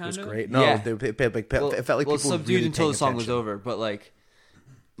subdued. It was great. No, it felt like people subdued really until the song attention. was over, but like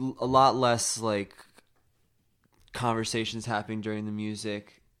a lot less like conversations happening during the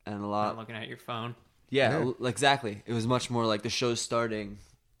music, and a lot Not looking at your phone. exactly. It was much more like the show's starting,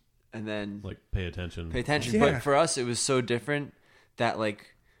 and then Like pay attention. pay attention. Yeah. But for us, it was so different that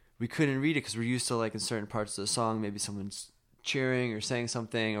like we couldn't read it because we're used to like in certain parts of the song, maybe someone's cheering or saying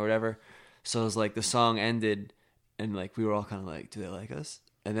something or whatever. So it was like the song ended, and like we were all kind of like, do they like us?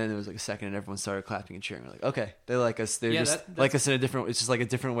 And then there was like a second, and everyone started clapping and cheering. We're like, okay, they like us. They're Yeah, just that's- like us in a different. It's just like a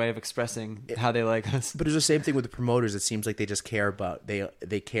different way of expressing how they like us. But it's the same thing with the promoters. It seems like they just care about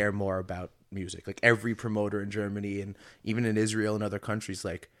they care more about music. Like every promoter in Germany and even in Israel and other countries,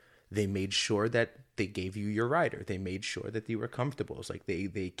 like they made sure that they gave you your rider. They made sure that you were comfortable. It's like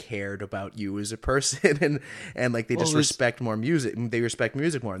they cared about you as a person and like they just respect more music. They respect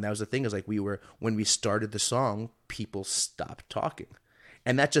music more. And that was the thing is like when we started the song, people stopped talking.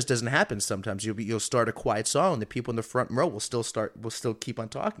 And that just doesn't happen sometimes. You'll start a quiet song, and the people in the front row will still keep on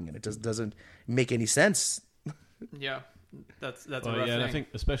talking, and it just doesn't make any sense. Yeah, that's a Well, rough yeah, and thing. I think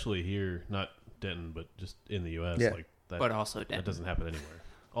especially here, not Denton, but just in the U.S., Yeah. like that, But also that Denton. doesn't happen anywhere.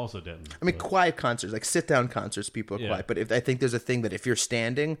 Also Denton. I mean, but- quiet concerts, like sit down concerts, people are Yeah. quiet. But I think there's a thing that if you're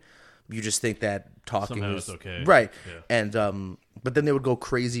standing, you just think that talking Somehow is it's okay. right. Yeah. And but then they would go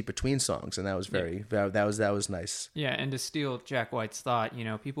crazy between songs, and that was that was nice. Yeah, and to steal Jack White's thought,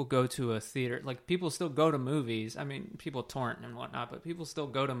 people go to a theater, like people still go to movies. I mean, people torrent and whatnot, but people still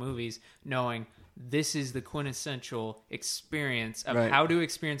go to movies knowing this is the quintessential experience of Right. how to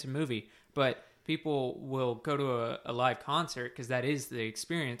experience a movie. But people will go to a live concert because that is the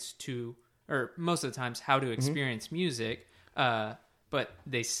experience or most of the times, how to experience music. But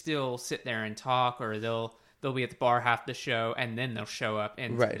they still sit there and talk, or they'll be at the bar half the show, and then they'll show up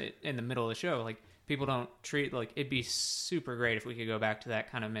in the middle of the show. Like people don't treat like it'd be super great if we could go back to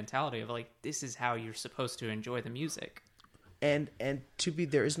that kind of mentality of like this is how you're supposed to enjoy the music. And to be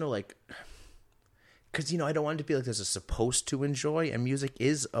there is no like, because I don't want it to be like there's a supposed to enjoy, and music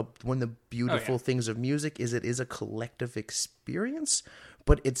is one of the beautiful things of music is it is a collective experience,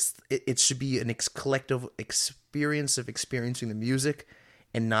 but it should be an collective experience of experiencing the music,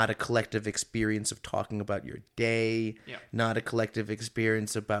 and not a collective experience of talking about your day. Yeah. Not a collective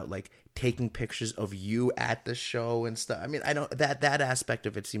experience about like taking pictures of you at the show and stuff. I mean, I don't that aspect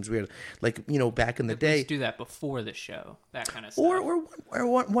of it seems weird. Like back in the day, Let's do that before the show, that kind of stuff. or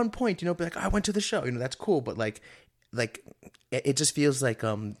one point, be like, I went to the show, that's cool, but like it just feels like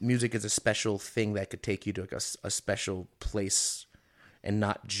music is a special thing that could take you to like a special place, and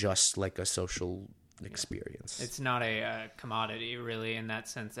not just like a social experience. It's not a commodity, really, in that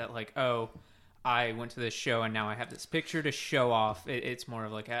sense that, like, oh, I went to this show and now I have this picture to show off. It's more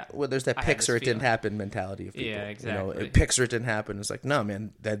of like a... Well, there's that I have picture this it didn't feeling. happen mentality of people. Yeah, exactly. Picture it didn't happen. It's like, no,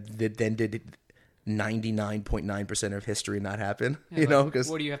 man, then did 99.9% of history not happen? Yeah, like, because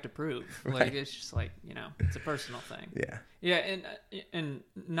what do you have to prove? Like, it's just like, it's a personal thing. yeah. Yeah, and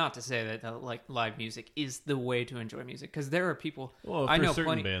not to say that like live music is the way to enjoy music, because there are people Well, for I know certain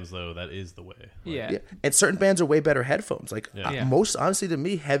plenty. bands, though, that is the way. Like, Yeah, Yeah, and certain bands are way better headphones. Like Yeah. most honestly, to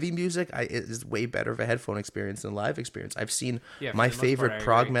me, heavy music is way better of a headphone experience than live experience. I've seen Yeah, for my the most part, favorite I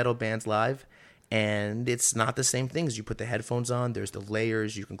prog agree. metal bands live, and it's not the same things. You put the headphones on. There's the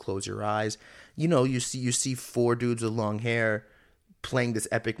layers. You can close your eyes. You see four dudes with long hair playing this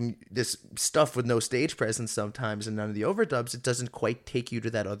this stuff with no stage presence sometimes, and none of the overdubs. It doesn't quite take you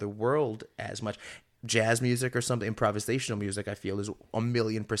to that other world as much. Jazz music or something, improvisational music, I feel, is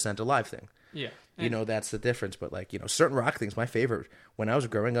 1,000,000% a live thing. yeah. That's the difference. But like, certain rock things, my favorite when I was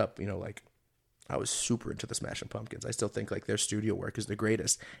growing up, like I was super into the Smashing Pumpkins. I still think like their studio work is the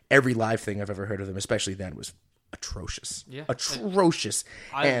greatest. Every live thing I've ever heard of them, especially then, was atrocious. Yeah. Atrocious.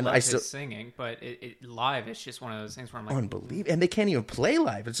 I love his singing, but it live, it's just one of those things where I'm like, unbelievable. And they can't even play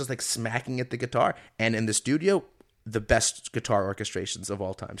live. It's just like smacking at the guitar. And in the studio, the best guitar orchestrations of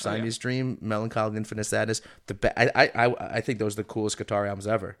all time. Siamese Dream, Melancholy, Infinite Sadness. I think those are the coolest guitar albums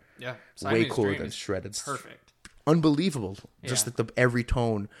ever. yeah, Way Siamese cooler Dream than is Shredded. Perfect. Unbelievable. Just Yeah. like every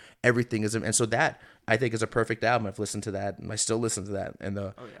tone, everything is, and so that I think is a perfect album. I've listened to that, and I still listen to that.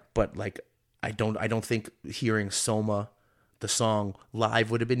 And but like I don't think hearing Soma, the song live,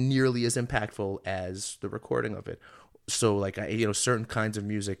 would have been nearly as impactful as the recording of it. So like certain kinds of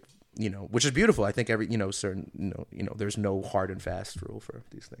music, which is beautiful. I think every certain there's no hard and fast rule for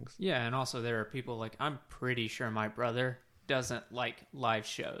these things. Yeah, and also there are people like, I'm pretty sure my brother doesn't like live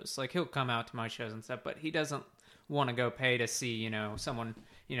shows. Like, he'll come out to my shows and stuff, but he doesn't want to go pay to see, someone,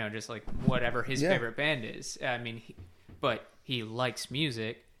 just like whatever his favorite band is. I mean, but he likes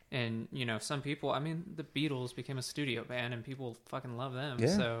music. And, some people, I mean, the Beatles became a studio band and people fucking love them.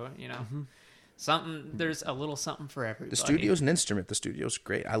 Yeah. So, there's a little something for everybody. The studio's an instrument. The studio's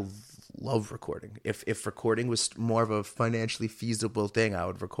great. I love recording. If recording was more of a financially feasible thing, I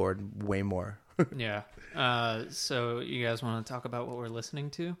would record way more. Yeah. So you guys want to talk about what we're listening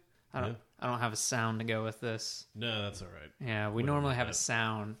to? I don't have a sound to go with this. No, that's all right. Yeah, we Wouldn't normally want have a that.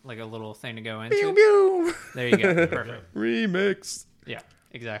 sound, like a little thing to go Pew into. pew. There you go. Perfect. Remix. Yeah,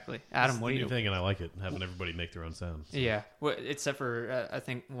 exactly. Adam, what do New you? thing, and I like it, having everybody make their own sounds. So. Yeah, well, except for I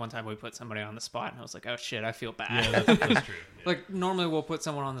think one time we put somebody on the spot, and I was like, "Oh shit, I feel bad." Yeah, that's true. Yeah. Like normally we'll put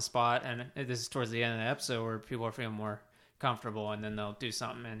someone on the spot, and this is towards the end of the episode where people are feeling more comfortable, and then they'll do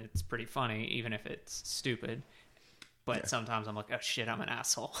something, and it's pretty funny, even if it's stupid. But sometimes I'm like, "Oh shit, I'm an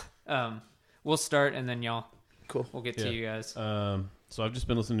asshole." We'll start, and then y'all, Cool. we'll get Yeah. to you guys. So I've just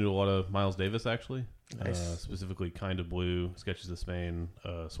been listening to a lot of Miles Davis, actually. Nice. Specifically Kind of Blue, Sketches of Spain,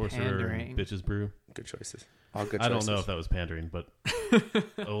 Sorcerer, Pandering. and Bitches Brew. Good choices. All good I choices. don't know if that was pandering, but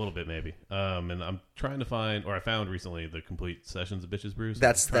a little bit maybe. And I'm trying to find, or I found recently, the complete sessions of Bitches Brew. So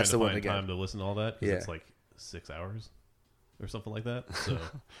That's- I'm trying that's to the one find to get. time to listen to all that, because Yeah. it's like 6 hours or something like that. So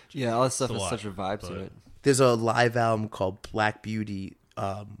Yeah, all that stuff It's a has lot, such a vibe to but- it. There's a live album called Black Beauty.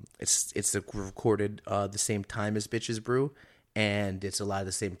 It's recorded the same time as Bitches Brew, and it's a lot of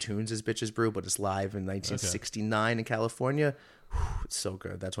the same tunes as Bitches Brew, but it's live in 1969 in California. Whew, it's so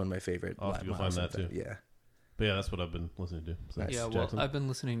good. That's one of my favorite. I'll have to go Miles find that, like too. Yeah. but yeah, that's what I've been listening to. So Nice. Yeah, well, Jackson? I've been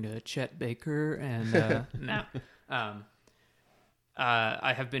listening to Chet Baker, and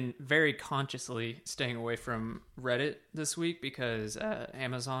I have been very consciously staying away from Reddit this week because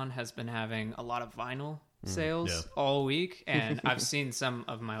Amazon has been having a lot of vinyl sales yeah. all week, and I've seen some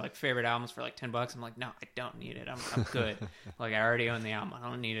of my like favorite albums for like $10. I'm like, no, I don't need it. I'm good. Like I already own the album. I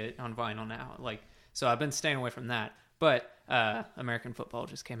don't need it on vinyl now. Like so, I've been staying away from that. But American Football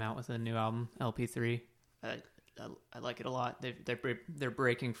just came out with a new album, LP3. I like it a lot. They're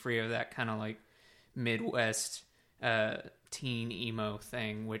breaking free of that kind of like Midwest teen emo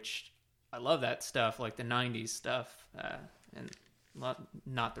thing, which I love that stuff, like the 90s stuff, and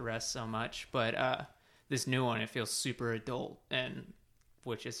not the rest so much. But this new one, it feels super adult, and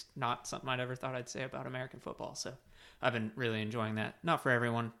which is not something I'd ever thought I'd say about American Football. So I've been really enjoying that. Not for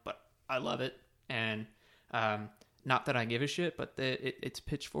everyone, but I love it. And not that I give a shit, but it's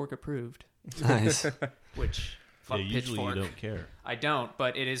Pitchfork approved, Nice. which Yeah, fuck usually Pitchfork. you don't care. I don't,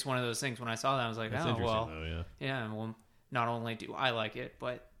 but it is one of those things when I saw that I was like, That's oh interesting, well, though, yeah. yeah, well, not only do I like it,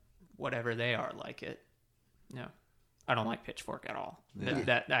 but whatever they are like it. No, I don't like Pitchfork at all.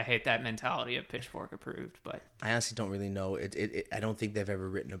 That I hate that mentality of Pitchfork approved. But I honestly don't really know. I don't think they've ever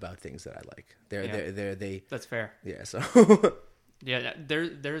written about things that I like. They that's fair. yeah. So Yeah,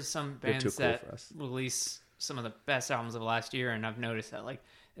 there's some They're bands too cool that for us. release some of the best albums of last year, and I've noticed that like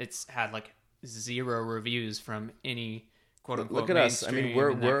it's had like 0 reviews from any quote unquote. look at us. I mean, mainstream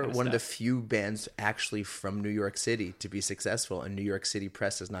we're and that we're kind one of the stuff. few bands actually from New York City to be successful, and New York City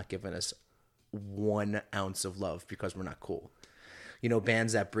press has not given us 1 ounce of love because we're not cool. You know,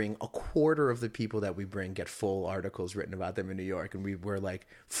 bands that bring a quarter of the people that we bring get full articles written about them in New York, and we're like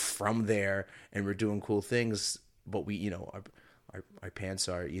from there, and we're doing cool things, but we, you know, our pants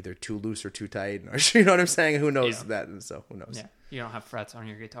are either too loose or too tight, or you know what I'm saying? Who knows Yeah. that? And so who knows? Yeah, you don't have frets on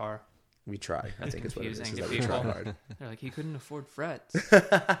your guitar. We try. I think it's what it is. confusing Is to that we try people. hard. They're like, he couldn't afford frets.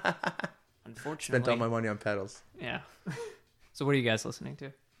 Unfortunately, Spent all my money on pedals. yeah. So what are you guys listening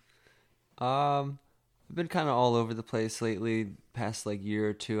to? I've been kind of all over the place lately. Past like year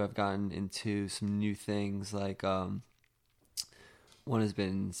or two, I've gotten into some new things. Like one has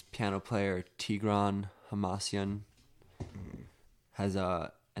been piano player Tigran Hamasyan has an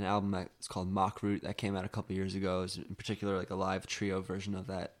album that's called Mock Root that came out a couple years ago. It's in particular like a live trio version of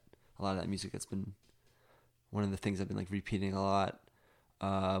that. A lot of that music that's been one of the things I've been like repeating a lot.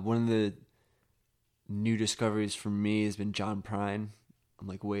 One of the new discoveries for me has been John Prine. I'm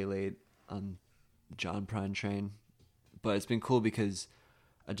like way late on John Prine train, but it's been cool because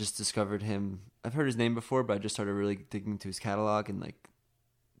I just discovered him. I've heard his name before, but I just started really digging into his catalog and like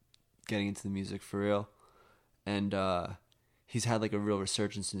getting into the music for real. And he's had like a real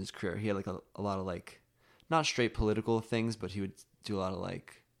resurgence in his career. He had like a lot of like not straight political things, but he would do a lot of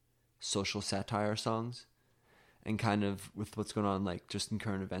like social satire songs. And kind of with what's going on like just in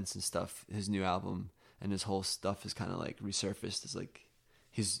current events and stuff, his new album and his whole stuff is kind of like resurfaced as like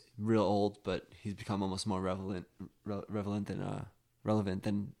he's real old, but he's become almost more relevant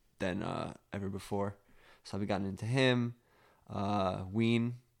than ever before. So I've gotten into him.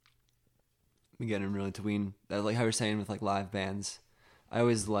 Ween. Been getting really into Ween. Like how you're saying with like live bands, I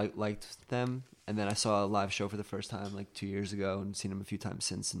always liked them, and then I saw a live show for the first time like 2 years ago, and seen him a few times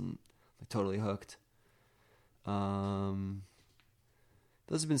since, and like totally hooked.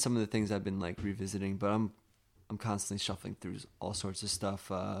 Those have been some of the things I've been like revisiting, but I'm constantly shuffling through all sorts of stuff.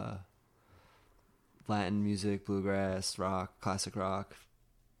 Latin music, bluegrass, rock, classic rock.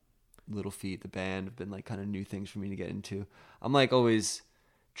 Little Feat, the band have been like kind of new things for me to get into. I'm like always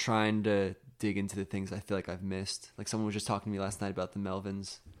trying to dig into the things I feel like I've missed. Like someone was just talking to me last night about the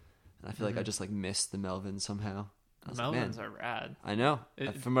Melvins, and I feel like I just like missed the Melvins somehow. I was like, Melvins man, are rad. I know.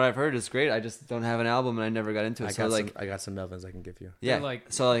 From what I've heard, it's great. I just don't have an album, and I never got into it. I got some Melvins I can give you. Yeah. Like,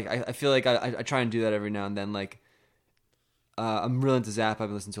 so like I feel like I try and do that every now and then. Like I'm real into Zapp. I've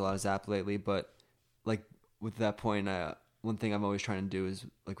been listening to a lot of Zapp lately, but like with that point, one thing I'm always trying to do is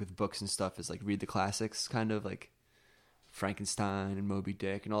like with books and stuff is like read the classics, kind of like Frankenstein and Moby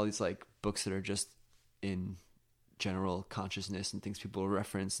Dick and all these like books that are just in general consciousness and things people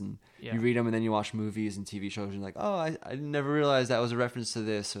reference, and you read them and then you watch movies and TV shows and you're like, oh, I never realized that was a reference to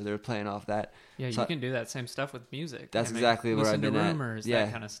this, or they're playing off that. Yeah, so you can do that same stuff with music. That's exactly where I've been at. Rumors,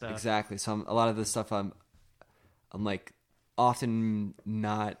 that kind of stuff. Exactly. So a lot of the stuff I'm like often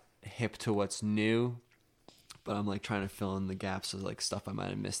not hip to what's new, but I'm like trying to fill in the gaps of like stuff I might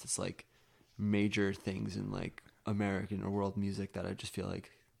have missed. It's like major things in like American or world music that I just feel like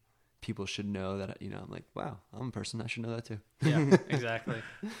people should know, that, you know, I'm like, wow, I'm a person, I should know that too. Yeah, exactly.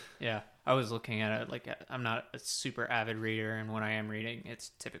 Yeah, I was looking at it like I'm not a super avid reader, and when I am reading, it's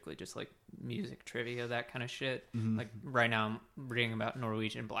typically just like music trivia, that kind of shit. Mm-hmm. Like right now, I'm reading about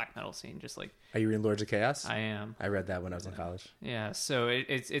Norwegian black metal scene. Just like, Are you reading Lords of Chaos? I am. I read that when I was in college. Yeah, so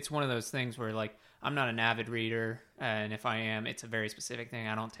it's one of those things where like I'm not an avid reader, and if I am, it's a very specific thing.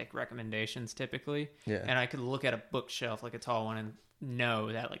 I don't take recommendations typically. Yeah. And I could look at a bookshelf, like a tall one, and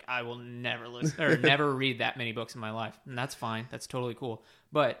know that like I will never listen or never read that many books in my life, and that's fine. That's totally cool.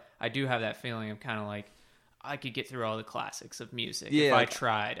 But I do have that feeling of kind of like I could get through all the classics of music if I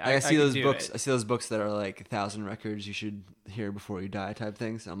tried. I see those books. It. I see those books that are like 1,000 records you should hear before you die type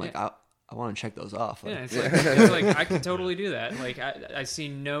things. I'm like, I want to check those off. Like, it's like I can totally do that. Like I see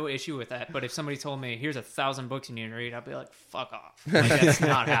no issue with that. But if somebody told me here's 1,000 books you need to read, I'd be like, fuck off. Like, that's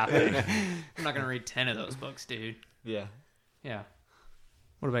not happening. I'm not gonna read 10 of those books, dude. Yeah. Yeah.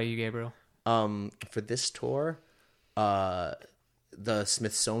 What about you, Gabriel? For this tour, the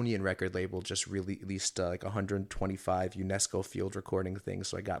Smithsonian record label just released like 125 UNESCO field recording things.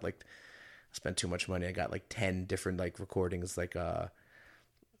 So I got like, I spent too much money. I got like 10 different like recordings, like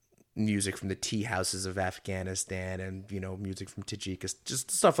music from the tea houses of Afghanistan, and you know, music from Tajikistan,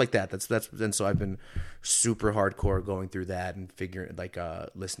 just stuff like that. And so I've been super hardcore going through that and figuring like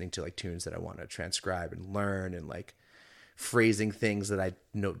listening to like tunes that I want to transcribe and learn, and like phrasing things that I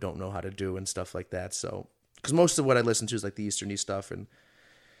don't know how to do and stuff like that. So because most of what I listen to is like the Eastern East stuff and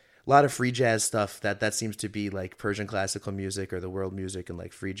a lot of free jazz stuff. That seems to be like Persian classical music or the world music, and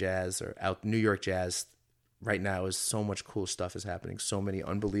like free jazz or out New York jazz. Right now is so much cool stuff is happening. So many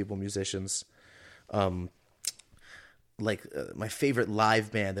unbelievable musicians. My favorite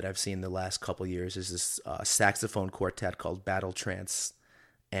live band that I've seen the last couple years is this saxophone quartet called Battle Trance.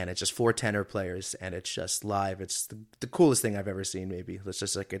 And it's just 4 tenor players, and it's just live. It's the coolest thing I've ever seen, maybe. It's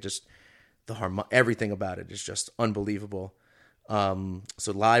just like, everything about it is just unbelievable. So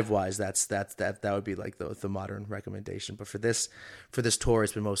live-wise, that would be like the modern recommendation. But for this tour,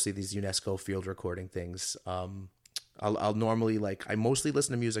 it's been mostly these UNESCO field recording things. I'll normally I mostly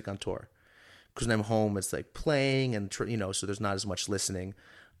listen to music on tour, because when I'm home, it's like playing and so there's not as much listening.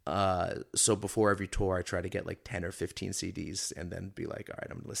 So before every tour, I try to get like 10 or 15 CDs and then be like, all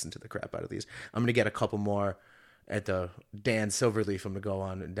right, I'm gonna listen to the crap out of these. I'm gonna get a couple more at the Dan Silverleaf. I'm gonna go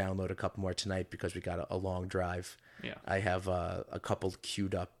on and download a couple more tonight because we got a long drive. Yeah, I have a couple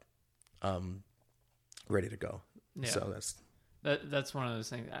queued up, ready to go. Yeah. So that's one of those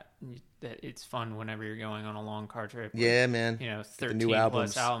things that it's fun whenever you're going on a long car trip. Yeah, man. 13 new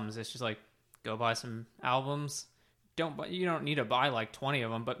plus albums. It's just like, go buy some albums. You don't need to buy like 20 of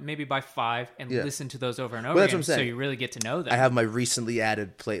them, but maybe buy 5 and listen to those over and over again, so you really get to know them. I have my recently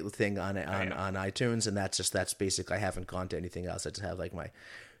added play thing on iTunes, and that's basically, I haven't gone to anything else. I just have like my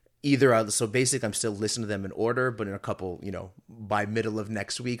so basically I'm still listening to them in order, but in a couple, by middle of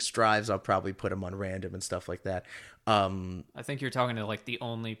next week's drives, I'll probably put them on random and stuff like that. I think you're talking to like the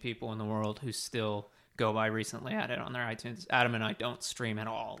only people in the world who still go by recently added on their iTunes. Adam and I don't stream at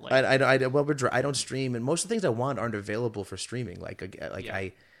all. I don't stream, and most of the things I want aren't available for streaming.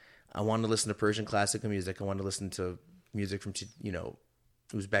 I want to listen to Persian classical music. I want to listen to music from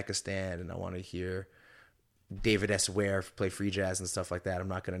Uzbekistan, and I want to hear David S. Ware play free jazz and stuff like that. I'm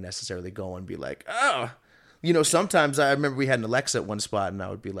not going to necessarily go and be like, sometimes I remember we had an Alexa at one spot, and I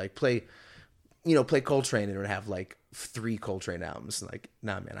would be like, play Coltrane, and it would have like 3 Coltrane albums. Like,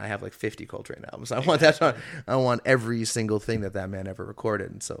 nah, man, I have like 50 Coltrane albums. I want every single thing that man ever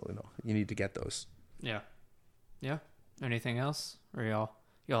recorded. And so, you need to get those. Yeah. Yeah. Anything else? Or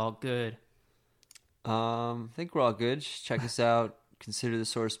y'all good? I think we're all good. Just check us out.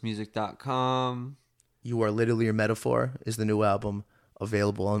 ConsiderTheSourceMusic.com. You Are Literally Your Metaphor is the new album.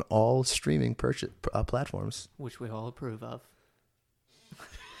 available on all streaming platforms. which we all approve of.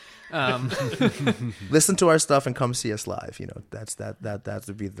 Listen to our stuff and come see us live. You know, that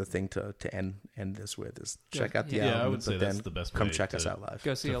would be the thing to end this with, is check out the album. Yeah, I would say but that's then the best come way check to- us out live.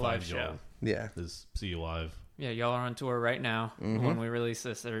 Go see to a live find show. y'all Yeah. is see you live. Yeah, y'all are on tour right now. When we release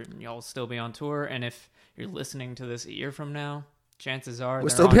this, y'all will still be on tour. And if you're listening to this a year from now, chances are We'll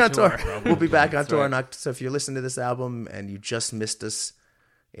they're still be on tour. Probably. We'll be back on That's tour. right. So if you're listening to this album and you just missed us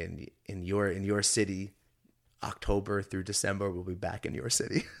in your city, October through December, we'll be back in your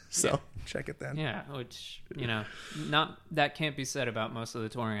city. So check it then. Yeah, which, not that can't be said about most of the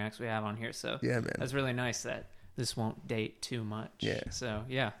touring acts we have on here. So Yeah, man. that's really nice that this won't date too much. Yeah. So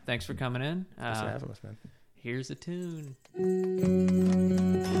yeah, thanks for coming in. Thanks for having us, man. Here's a tune.